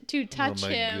forget to touch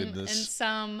him goodness. in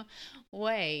some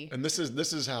way. And this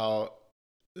is how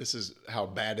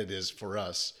bad it is for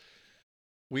us.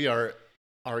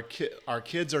 Our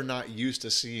kids are not used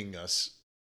to seeing us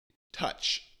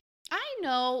touch. I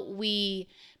know we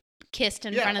kissed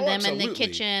in front of them absolutely. in the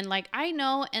kitchen. Like, I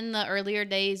know in the earlier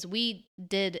days we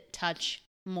did touch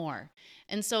more.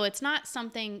 And so it's not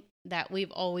something that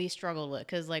we've always struggled with,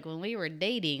 because like when we were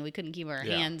dating, we couldn't keep our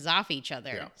hands off each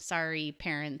other. Yeah. Sorry,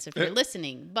 parents, if you're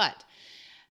listening. But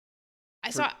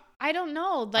I don't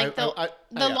know. Like the I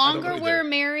don't longer know we're either.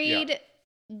 married, Yeah.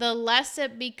 the less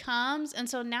it becomes. And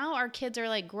so now our kids are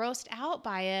like grossed out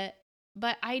by it.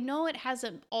 But I know it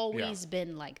hasn't always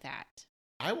been like that.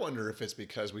 I wonder if it's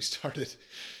because we started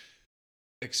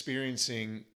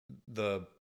experiencing the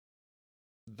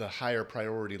higher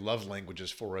priority love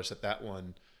languages for us that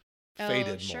one faded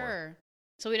more. Sure.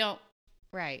 So we don't,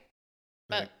 right.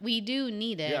 But Like, we do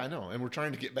need it. yeah, I know. And we're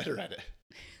trying to get better at it.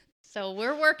 So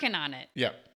we're working on it.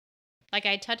 Yeah. Like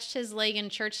I touched his leg in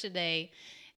church today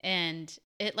and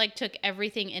it like took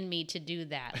everything in me to do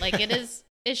that. Like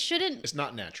it shouldn't. It's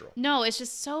not natural. No, it's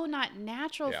just so not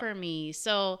natural for me.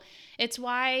 So it's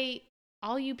why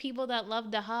all you people that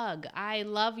love to hug, I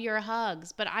love your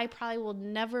hugs, but I probably will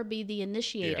never be the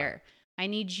initiator. I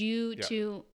need you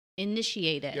to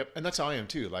initiate it. Yep. And that's how I am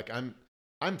too. Like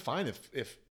I'm fine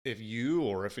if you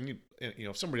or if any,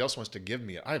 if somebody else wants to give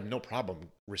me, I have no problem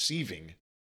receiving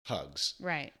hugs.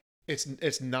 Right.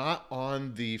 It's not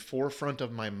on the forefront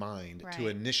of my mind to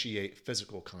Right. initiate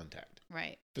physical contact.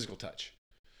 Right. Physical touch.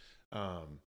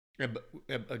 And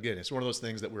again, it's one of those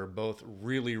things that we're both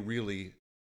really, really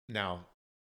now,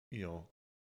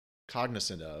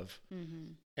 cognizant of,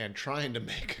 Mm-hmm. and trying to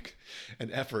make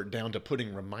an effort down to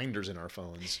putting reminders in our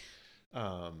phones.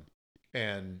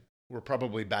 And we're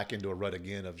probably back into a rut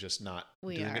again of just not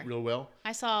doing it real well.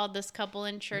 I saw this couple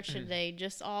in church today,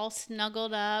 just all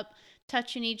snuggled up,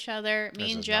 touching each other.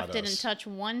 Me and Jeff didn't touch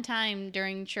one time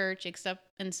during church, except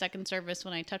in second service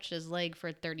when I touched his leg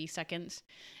for 30 seconds.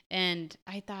 And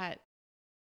I thought,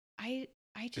 I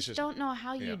just don't know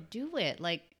how you do it.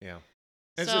 Like,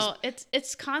 so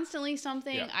it's constantly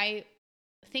something I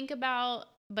think about,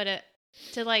 but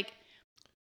to like,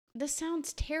 this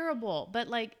sounds terrible, but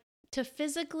like to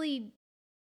physically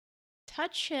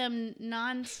touch him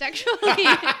non-sexually,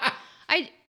 I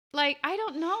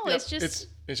don't know. Yep. It's just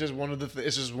it's just one of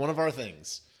it's just one of our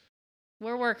things.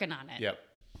 We're working on it. Yep.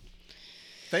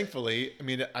 Thankfully, I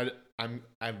mean, I'm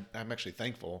actually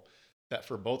thankful that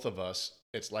for both of us,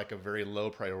 it's like a very low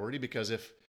priority, because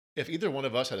if either one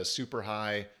of us had a super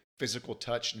high physical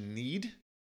touch need,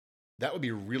 that would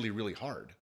be really, really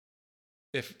hard.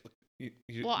 If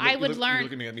I would learn. You're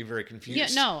looking at me very confused. Yeah,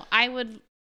 no, I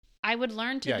would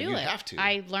learn to do you it. have to.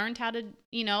 I learned how to,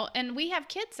 and we have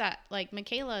kids that like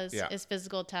Michaela is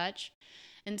physical touch.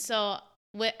 And so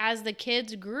as the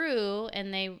kids grew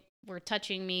and they were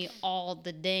touching me all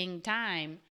the dang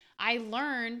time, I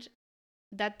learned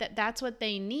that's what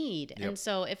they need. Yep. And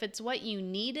so if it's what you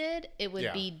needed, it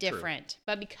would be different. True.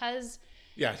 But because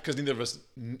neither of us,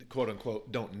 quote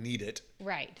unquote, don't need it.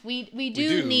 Right. We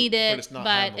do need it,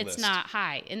 but it's list. not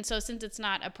high. And so since it's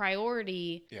not a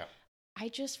priority, yeah. I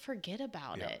just forget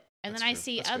about it. And then I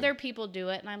see other people do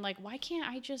it and I'm like, why can't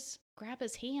I just grab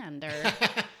his hand? Or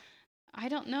I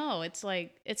don't know. It's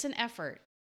like, it's an effort.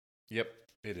 Yep,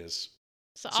 it is.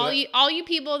 So all you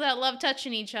people that love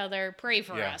touching each other, pray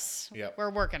for us. Yep.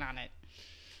 We're working on it.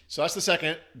 So that's the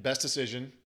second best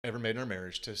decision ever made in our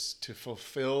marriage, to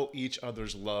fulfill each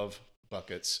other's love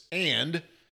buckets and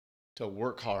to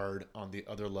work hard on the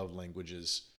other love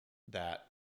languages that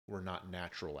we're not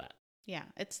natural at. Yeah,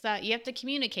 it's that you have to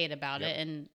communicate about it,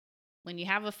 and when you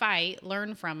have a fight,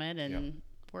 learn from it and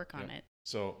work on it.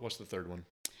 So what's the third one?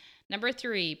 Number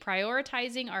 3,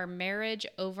 prioritizing our marriage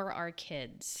over our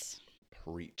kids.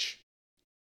 Preach.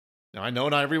 Now, I know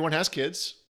not everyone has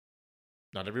kids.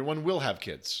 Not everyone will have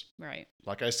kids. Right.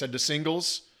 Like I said to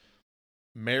singles,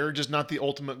 marriage is not the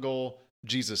ultimate goal.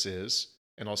 Jesus is.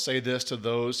 And I'll say this to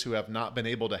those who have not been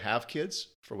able to have kids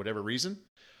for whatever reason,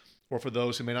 or for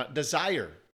those who may not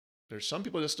desire. There's some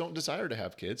people that just don't desire to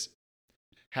have kids.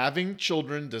 Having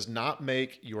children does not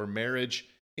make your marriage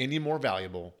any more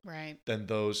valuable than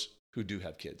those who do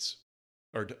have kids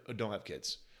or don't have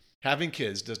kids. Having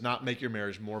kids does not make your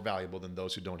marriage more valuable than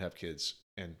those who don't have kids,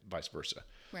 and vice versa.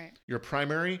 Right. Your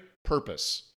primary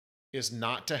purpose is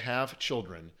not to have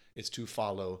children. It's to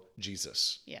follow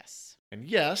Jesus. Yes. And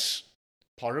yes,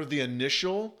 part of the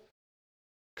initial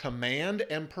command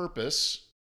and purpose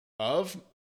of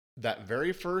that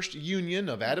very first union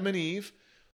of Adam and Eve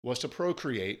was to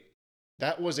procreate.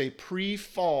 That was a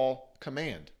pre-fall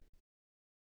command.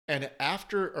 And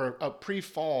after a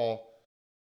pre-fall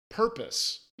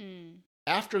purpose,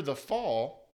 after the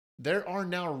fall, there are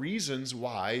now reasons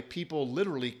why people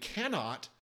literally cannot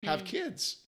have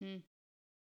kids.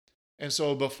 And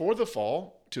so before the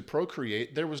fall, to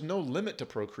procreate, there was no limit to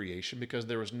procreation because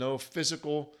there was no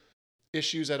physical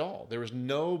issues at all. There was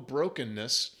no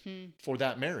brokenness for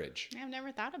that marriage. I've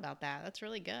never thought about that. That's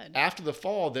really good. After the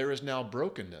fall, there is now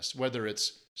brokenness, whether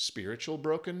it's spiritual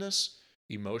brokenness,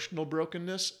 emotional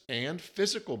brokenness, and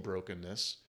physical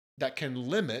brokenness. that can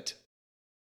limit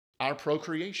our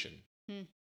procreation. Hmm.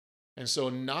 And so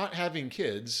not having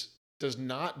kids does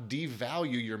not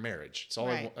devalue your marriage.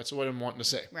 That's what I'm wanting to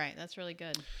say. Right. That's really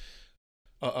good.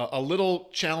 A little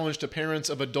challenge to parents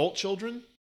of adult children: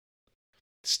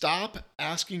 stop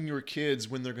asking your kids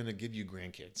when they're going to give you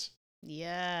grandkids.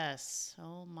 Yes.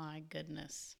 Oh my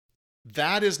goodness.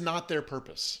 That is not their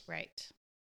purpose. Right.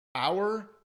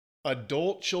 Our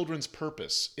adult children's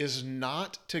purpose is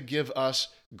not to give us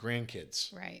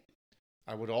grandkids. Right.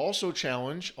 I would also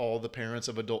challenge all the parents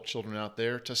of adult children out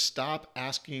there to stop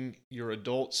asking your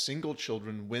adult single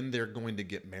children when they're going to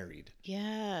get married.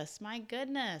 Yes. My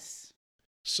goodness.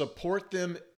 Support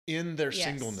them in their Yes.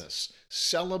 singleness.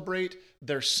 Celebrate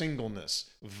their singleness.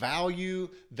 Value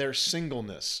their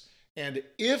singleness. And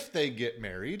if they get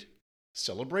married,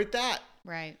 celebrate that.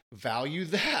 Right. Value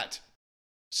that.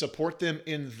 Support them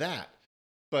in that.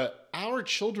 But our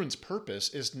children's purpose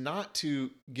is not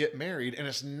to get married, and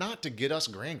it's not to get us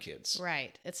grandkids.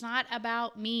 Right. It's not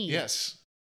about me. Yes.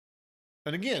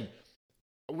 And again,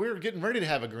 we're getting ready to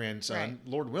have a grandson, Right.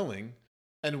 Lord willing,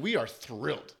 and we are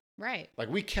thrilled. Right. Like,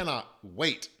 we cannot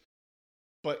wait.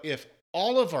 But if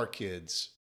all of our kids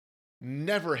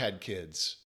never had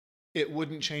kids, it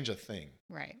wouldn't change a thing.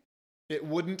 Right. It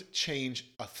wouldn't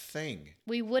change a thing.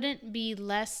 We wouldn't be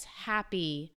less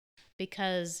happy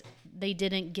because they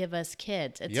didn't give us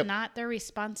kids. It's Yep. not their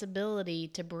responsibility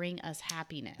to bring us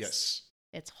happiness. Yes.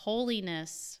 It's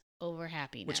holiness over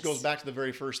happiness. Which goes back to the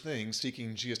very first thing,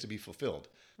 seeking Jesus to be fulfilled.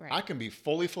 Right. I can be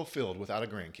fully fulfilled without a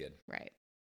grandkid. Right.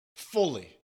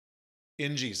 Fully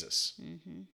in Jesus.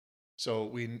 Mm-hmm. So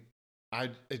we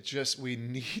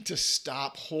need to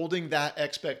stop holding that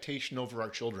expectation over our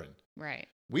children. Right.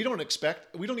 We don't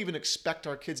even expect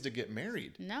our kids to get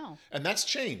married. No. And that's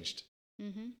changed.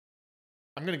 Mm-hmm.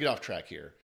 I'm going to get off track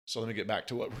here. So let me get back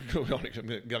to what we're going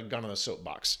on. I'm gone on the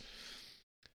soapbox.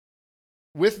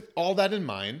 With all that in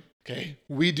mind, okay,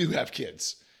 we do have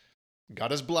kids.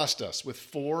 God has blessed us with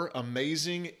 4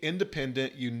 amazing,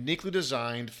 independent, uniquely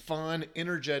designed, fun,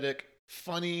 energetic,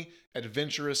 funny,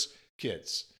 adventurous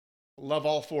kids. Love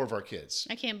all 4 of our kids.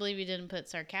 I can't believe you didn't put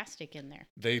sarcastic in there.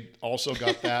 They also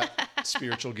got that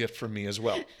spiritual gift from me as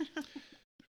well.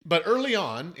 But early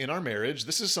on in our marriage,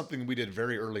 this is something we did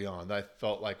very early on that I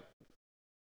felt like,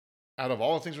 out of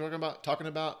all the things we're talking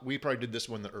about, we probably did this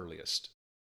one the earliest.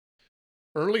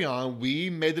 Early on,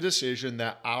 we made the decision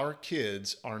that our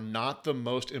kids are not the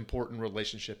most important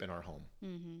relationship in our home.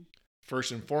 Mm-hmm.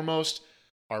 First and foremost,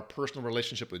 our personal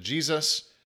relationship with Jesus,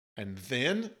 and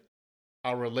then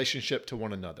our relationship to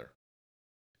one another.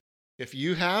 If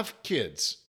you have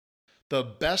kids, the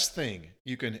best thing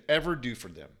you can ever do for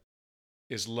them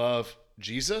is love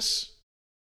Jesus,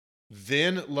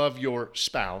 then love your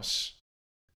spouse,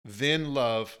 then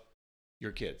love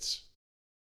your kids.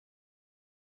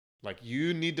 Like,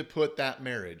 you need to put that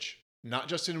marriage, not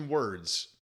just in words,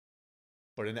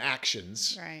 but in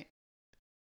actions, Right.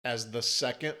 as the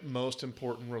second most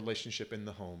important relationship in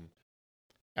the home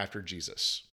after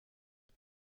Jesus.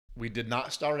 We did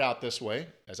not start out this way,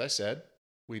 as I said.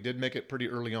 We did make it pretty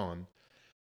early on.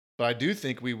 But I do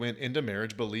think we went into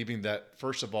marriage believing that,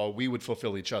 first of all, we would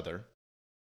fulfill each other.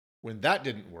 When that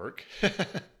didn't work,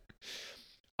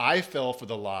 I fell for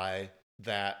the lie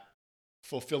that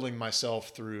fulfilling myself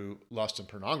through lust and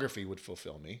pornography would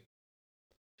fulfill me.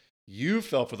 You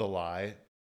fell for the lie,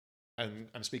 and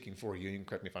I'm speaking for you, you can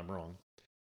correct me if I'm wrong,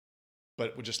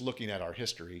 but we're just looking at our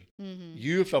history. Mm-hmm.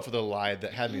 You fell for the lie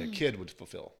that having a kid would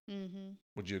fulfill. Mm-hmm.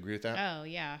 Would you agree with that? Oh,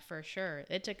 yeah, for sure.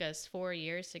 It took us 4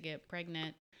 years to get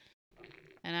pregnant.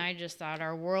 And I just thought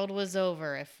our world was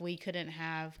over if we couldn't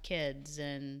have kids.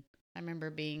 And I remember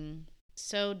being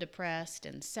so depressed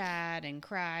and sad and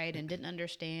cried and didn't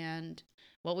understand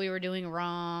what we were doing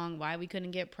wrong, why we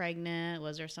couldn't get pregnant.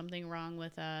 Was there something wrong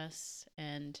with us?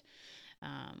 And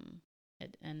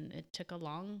it took a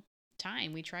long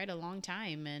time. We tried a long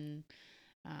time. And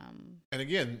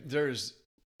again,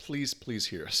 please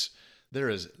hear us. There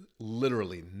is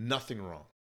literally nothing wrong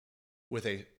with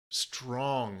a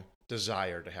strong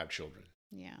desire to have children.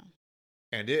 yeah.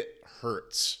 And it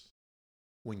hurts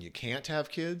when you can't have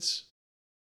kids.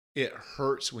 It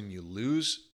hurts when you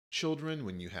lose children,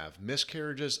 when you have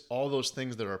miscarriages, all those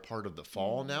things that are part of the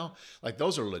fall now. Like,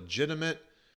 those are legitimate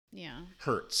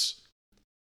hurts.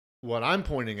 What I'm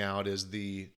pointing out is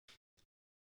the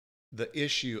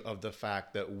issue of the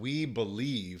fact that we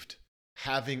believed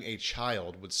having a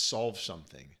child would solve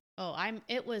something. Oh,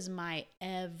 it was my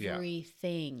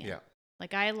everything. Yeah.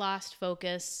 Like, I lost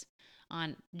focus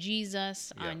on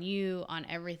Jesus, Yeah. on you, on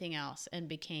everything else, and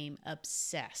became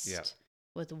obsessed. Yeah.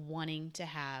 with wanting to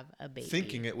have a baby.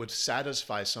 Thinking it would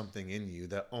satisfy something in you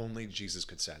that only Jesus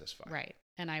could satisfy. Right.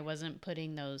 And I wasn't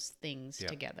putting those things Yeah.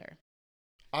 together.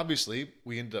 Obviously,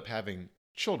 we ended up having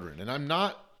children. And I'm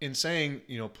not in saying,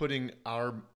 putting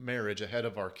our marriage ahead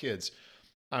of our kids.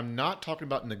 I'm not talking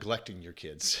about neglecting your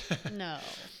kids. No.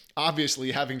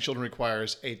 Obviously, having children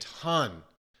requires a ton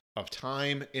of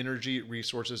time, energy,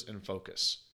 resources, and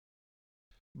focus.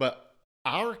 But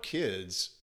our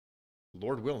kids,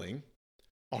 Lord willing,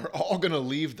 are all going to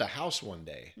leave the house one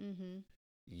day. Mm-hmm.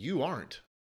 You aren't.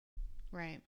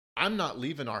 Right. I'm not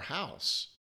leaving our house.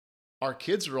 Our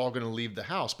kids are all going to leave the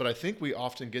house. But I think we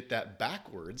often get that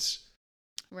backwards.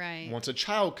 Right. Once a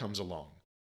child comes along.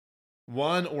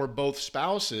 One or both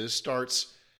spouses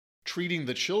starts treating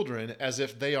the children as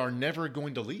if they are never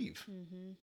going to leave.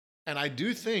 Mm-hmm. And I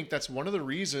do think that's one of the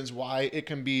reasons why it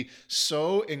can be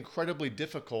so incredibly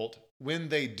difficult when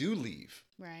they do leave.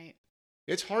 Right.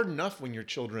 It's hard enough when your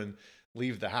children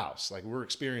leave the house. Like we're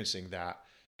experiencing that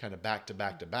kind of back to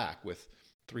back to back with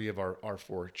 3 of our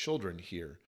 4 children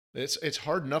here. It's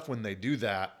hard enough when they do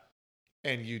that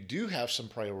and you do have some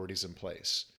priorities in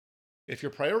place. If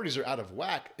your priorities are out of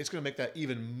whack, it's going to make that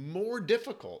even more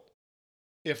difficult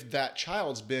if that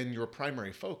child's been your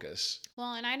primary focus.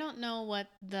 Well, and I don't know what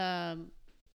the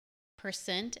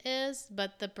percent is,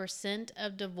 but the percent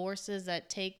of divorces that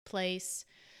take place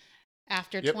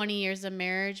after Yep. 20 years of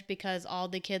marriage because all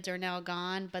the kids are now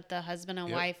gone, but the husband and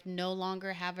Yep. wife no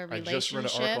longer have a I relationship. just read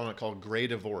an article on it called Gray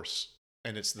Divorce,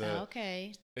 and it's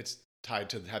Okay. it's tied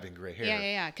to having gray hair.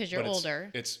 Yeah, because you're But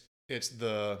older. It's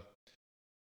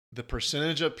the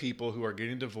percentage of people who are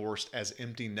getting divorced as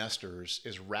empty nesters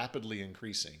is rapidly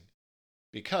increasing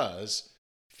because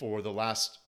for the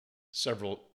last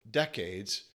several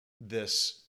decades,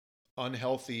 this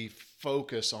unhealthy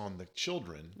focus on the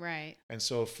children. Right. And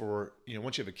so for,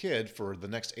 once you have a kid for the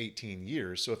next 18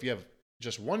 years, so if you have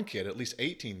just one kid, at least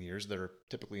 18 years that are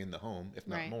typically in the home, if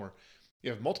not Right. more, you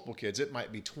have multiple kids, it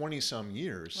might be 20 some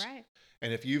years. Right.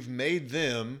 And if you've made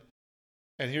them,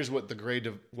 and here's what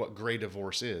what gray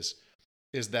divorce is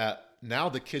that now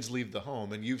the kids leave the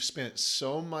home and you've spent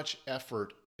so much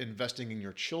effort investing in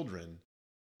your children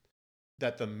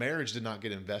that the marriage did not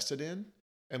get invested in.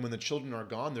 And when the children are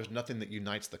gone, there's nothing that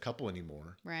unites the couple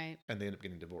anymore. Right. And they end up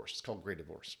getting divorced. It's called gray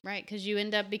divorce. Right. Because you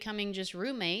end up becoming just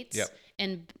roommates. Yep.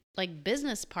 And like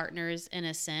business partners in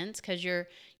a sense, because you're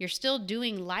still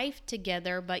doing life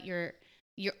together, but you're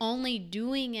only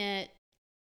doing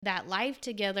that life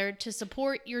together to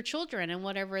support your children and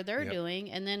whatever they're Yep. doing.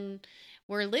 And then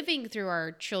we're living through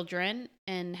our children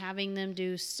and having them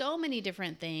do so many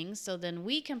different things. So then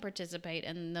we can participate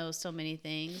in those so many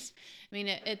things. I mean,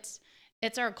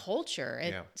 it's our culture.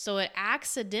 Yeah. So it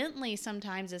accidentally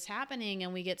sometimes is happening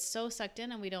and we get so sucked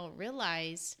in and we don't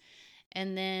realize.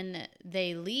 And then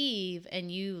they leave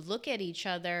and you look at each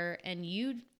other and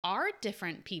you are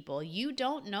different people. You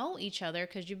don't know each other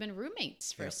because you've been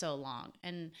roommates for Yeah. so long.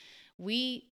 And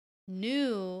we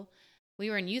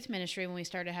were in youth ministry when we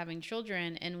started having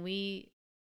children, and we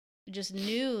just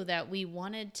knew that we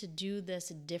wanted to do this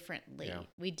differently. Yeah.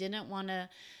 We didn't want to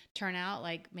turn out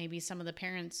like maybe some of the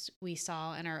parents we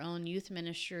saw in our own youth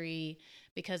ministry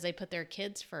because they put their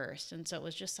kids first. And so it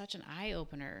was just such an eye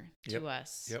opener to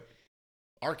us. Yep.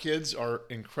 Our kids are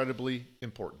incredibly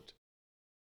important,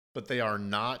 but they are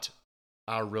not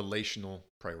our relational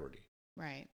priority.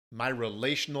 Right. My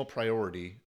relational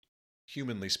priority,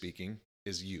 humanly speaking,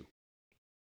 is you.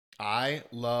 I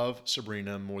love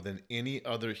Sabrina more than any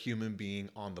other human being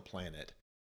on the planet,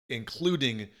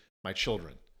 including my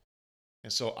children.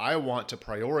 And so I want to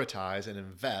prioritize and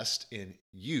invest in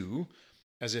you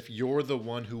as if you're the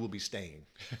one who will be staying,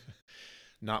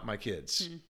 not my kids.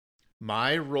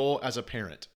 My role as a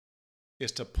parent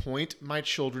is to point my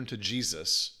children to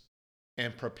Jesus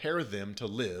and prepare them to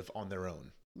live on their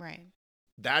own. Right.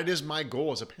 That is my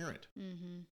goal as a parent.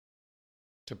 Mm-hmm.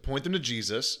 To point them to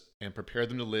Jesus and prepare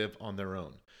them to live on their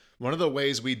own. One of the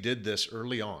ways we did this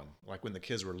early on, like when the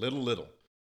kids were little,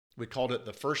 we called it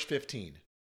the first 15.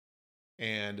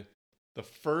 And the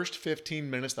first 15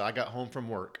 minutes that I got home from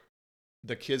work,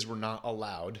 the kids were not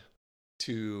allowed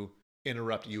to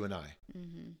interrupt you and I.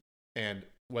 Mm-hmm. And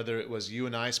whether it was you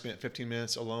and I spent 15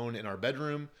 minutes alone in our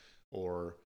bedroom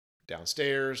or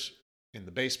downstairs in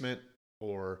the basement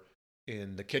or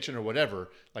in the kitchen or whatever,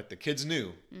 like the kids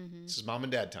knew this is mom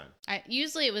and dad time.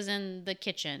 Usually it was in the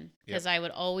kitchen because I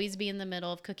would always be in the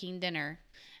middle of cooking dinner.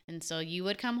 And so you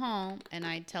would come home and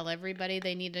I'd tell everybody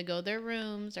they need to go to their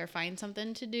rooms or find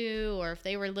something to do. Or if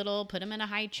they were little, put them in a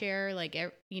high chair. Like,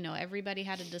 everybody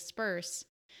had to disperse.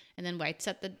 And then I'd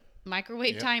set the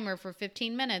microwave timer for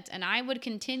 15 minutes and I would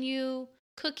continue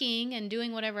cooking and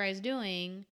doing whatever I was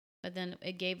doing, but then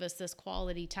it gave us this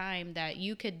quality time that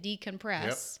you could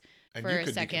decompress And for you a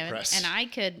could second, decompress. and I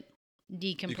could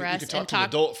decompress You could talk and to an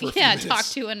adult for a few minutes. talk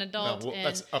to an adult. Well,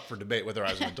 that's up for debate whether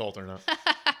I was an adult or not.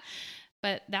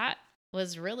 But that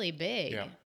was really big. Yeah.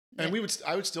 And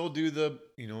I would still do the,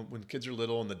 when kids are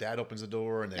little and the dad opens the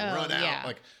door and they run out. Yeah.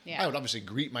 Like, Yeah. I would obviously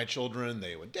greet my children.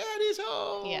 They would, Daddy's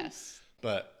home. Yes.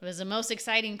 But it was the most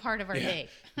exciting part of our day.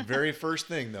 Very first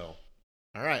thing, though.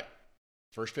 All right.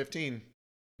 First 15,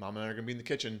 Mom and I are going to be in the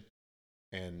kitchen.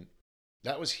 And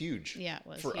that was huge. Yeah, it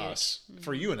was for huge. us. Mm-hmm.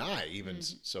 For you and I, even.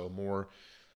 Mm-hmm. So more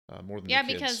than the kids.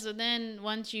 Because then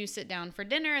once you sit down for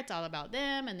dinner, it's all about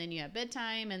them. And then you have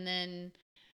bedtime. And then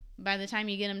by the time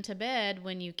you get them to bed,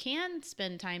 when you can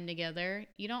spend time together,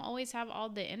 you don't always have all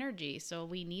the energy. So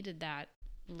we needed that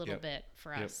a little bit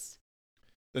for us.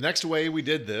 The next way we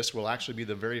did this will actually be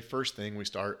the very first thing we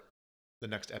start the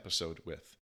next episode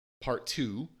with. Part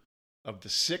 2 of the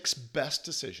 6 best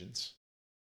decisions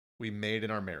we made in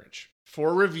our marriage.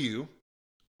 For review,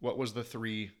 what was the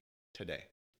 3 today?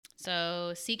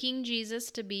 So seeking Jesus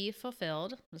to be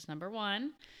fulfilled was number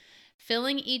 1.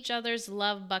 Filling each other's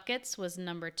love buckets was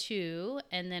number 2.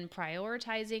 And then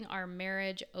prioritizing our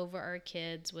marriage over our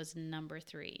kids was number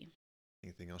 3.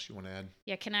 Anything else you want to add?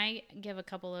 Yeah, can I give a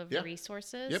couple of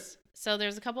resources? Yep. So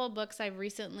there's a couple of books I've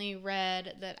recently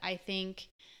read that I think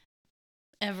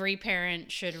every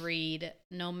parent should read,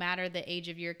 no matter the age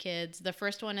of your kids. The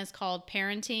first one is called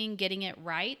Parenting, Getting It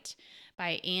Right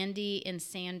by Andy and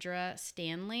Sandra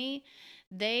Stanley.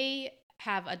 They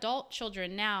have adult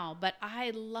children now, but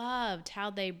I loved how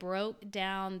they broke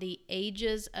down the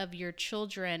ages of your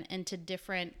children into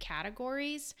different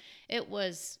categories. It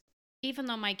was, even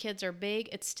though my kids are big,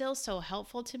 it's still so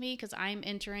helpful to me because I'm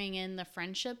entering in the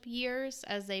friendship years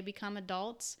as they become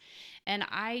adults. And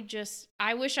I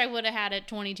wish I would have had it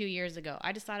 22 years ago.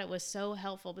 I just thought it was so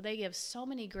helpful, but they give so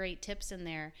many great tips in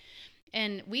there.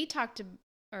 And we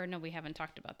haven't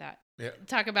talked about that. Yeah.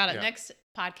 Talk about it next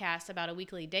podcast about a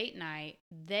weekly date night.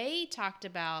 They talked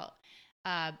about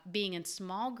being in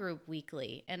small group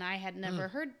weekly. And I had never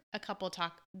heard a couple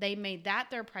talk. They made that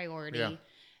their priority.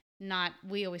 Yeah.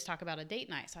 We always talk about a date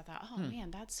night. So I thought,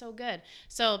 man, that's so good.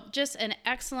 So just an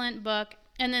excellent book.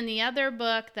 And then the other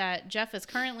book that Jeff is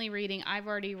currently reading, I've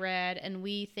already read, and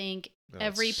we think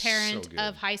every parent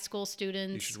of high school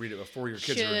students, you should read it before your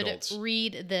kids are adults.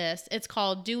 Read this. It's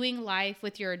called Doing Life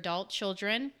with Your Adult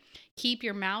Children. Keep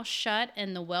Your Mouth Shut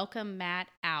and the Welcome Mat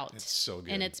Out. It's so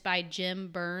good. And it's by Jim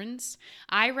Burns.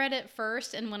 I read it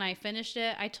first, and when I finished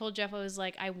it, I told Jeff, I was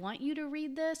like, I want you to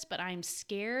read this, but I'm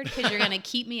scared because you're going to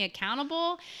keep me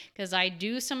accountable because I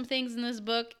do some things in this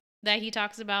book that he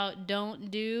talks about don't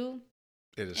do.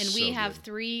 It is and we have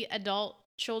 3 adult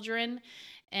children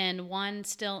and 1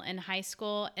 still in high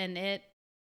school, and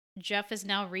Jeff is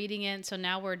now reading it, so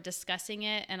now we're discussing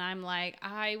it, and I'm like,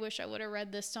 I wish I would have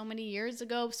read this so many years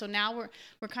ago. So now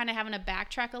we're kind of having to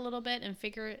backtrack a little bit and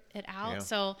figure it out. Yeah.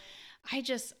 So I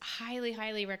just highly,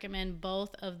 highly recommend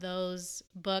both of those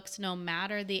books, no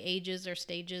matter the ages or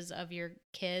stages of your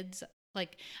kids.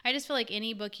 Like, I just feel like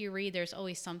any book you read, there's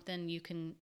always something you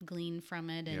can glean from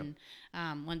it, and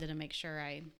wanted to make sure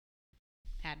I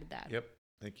added that. Yep.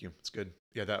 Thank you. It's good.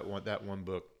 Yeah, that one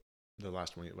book. The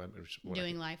last one,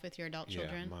 Doing Life with Your Adult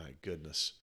Children. Yeah, my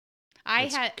goodness.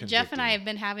 Jeff and I have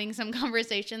been having some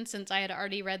conversations since I had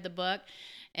already read the book,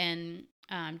 and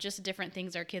just different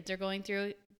things our kids are going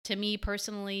through. To me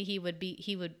personally, he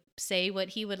would say what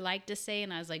he would like to say,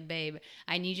 and I was like, babe,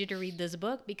 I need you to read this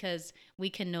book because we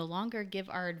can no longer give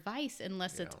our advice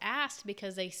unless it's asked,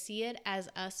 because they see it as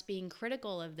us being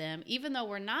critical of them. Even though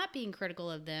we're not being critical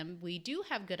of them, we do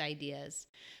have good ideas,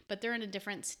 but they're in a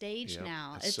different stage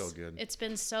now. It's so good. It's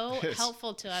been so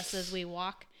helpful to us as we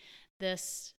walk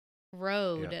this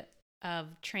road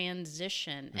of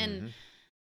transition. Mm-hmm. And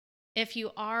if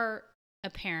you are a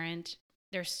parent,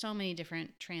 there's so many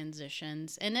different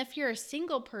transitions. And if you're a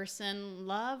single person,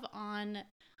 love on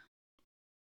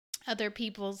other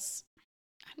people's,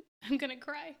 I'm going to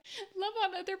cry. Love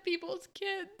on other people's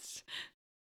kids.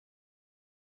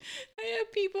 I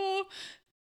have people,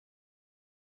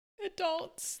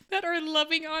 adults, that are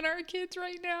loving on our kids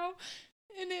right now.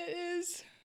 And it is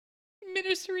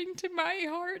ministering to my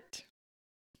heart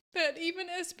that even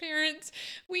as parents,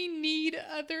 we need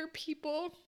other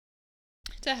people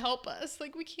to help us.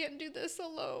 Like, we can't do this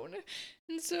alone.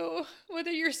 And so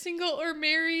whether you're single or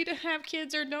married, have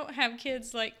kids or don't have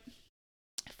kids, like,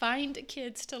 find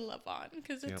kids to love on,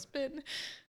 because it's been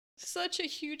such a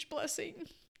huge blessing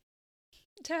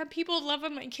to have people love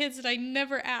on my kids that I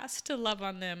never asked to love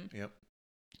on them. Yep.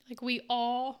 Like, we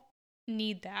all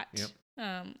need that. Yep.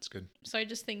 It's good. So I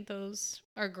just think those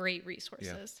are great resources.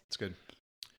 Yeah, it's good.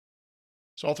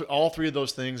 So all three of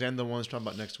those things and the ones talking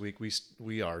about next week,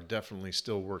 we are definitely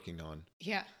still working on.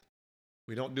 Yeah.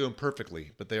 We don't do them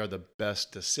perfectly, but they are the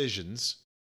best decisions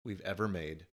we've ever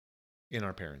made in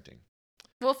our parenting.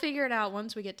 We'll figure it out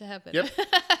once we get to heaven. Yep.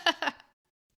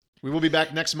 We will be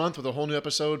back next month with a whole new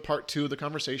episode, part 2 of the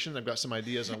conversation. I've got some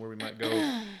ideas on where we might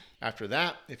go after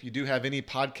that. If you do have any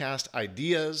podcast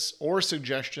ideas or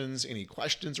suggestions, any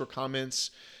questions or comments,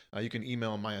 you can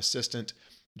email my assistant,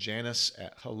 Janice,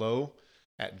 at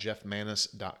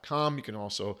hello@jeffmanis.com. You can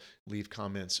also leave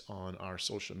comments on our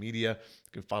social media.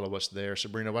 You can follow us there.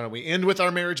 Sabrina, why don't we end with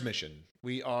our marriage mission?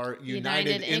 We are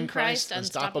united in Christ,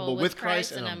 unstoppable with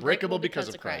Christ, and unbreakable because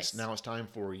of Christ. Now it's time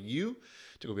for you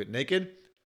to go get naked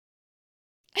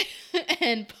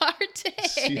and partake.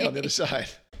 See you on the other side.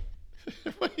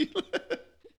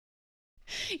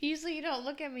 Usually you don't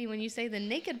look at me when you say the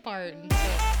naked part.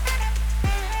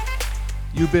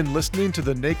 You've been listening to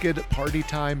the Naked Party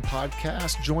Time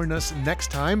podcast. Join us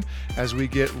next time as we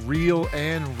get real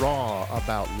and raw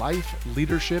about life,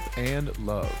 leadership, and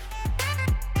love.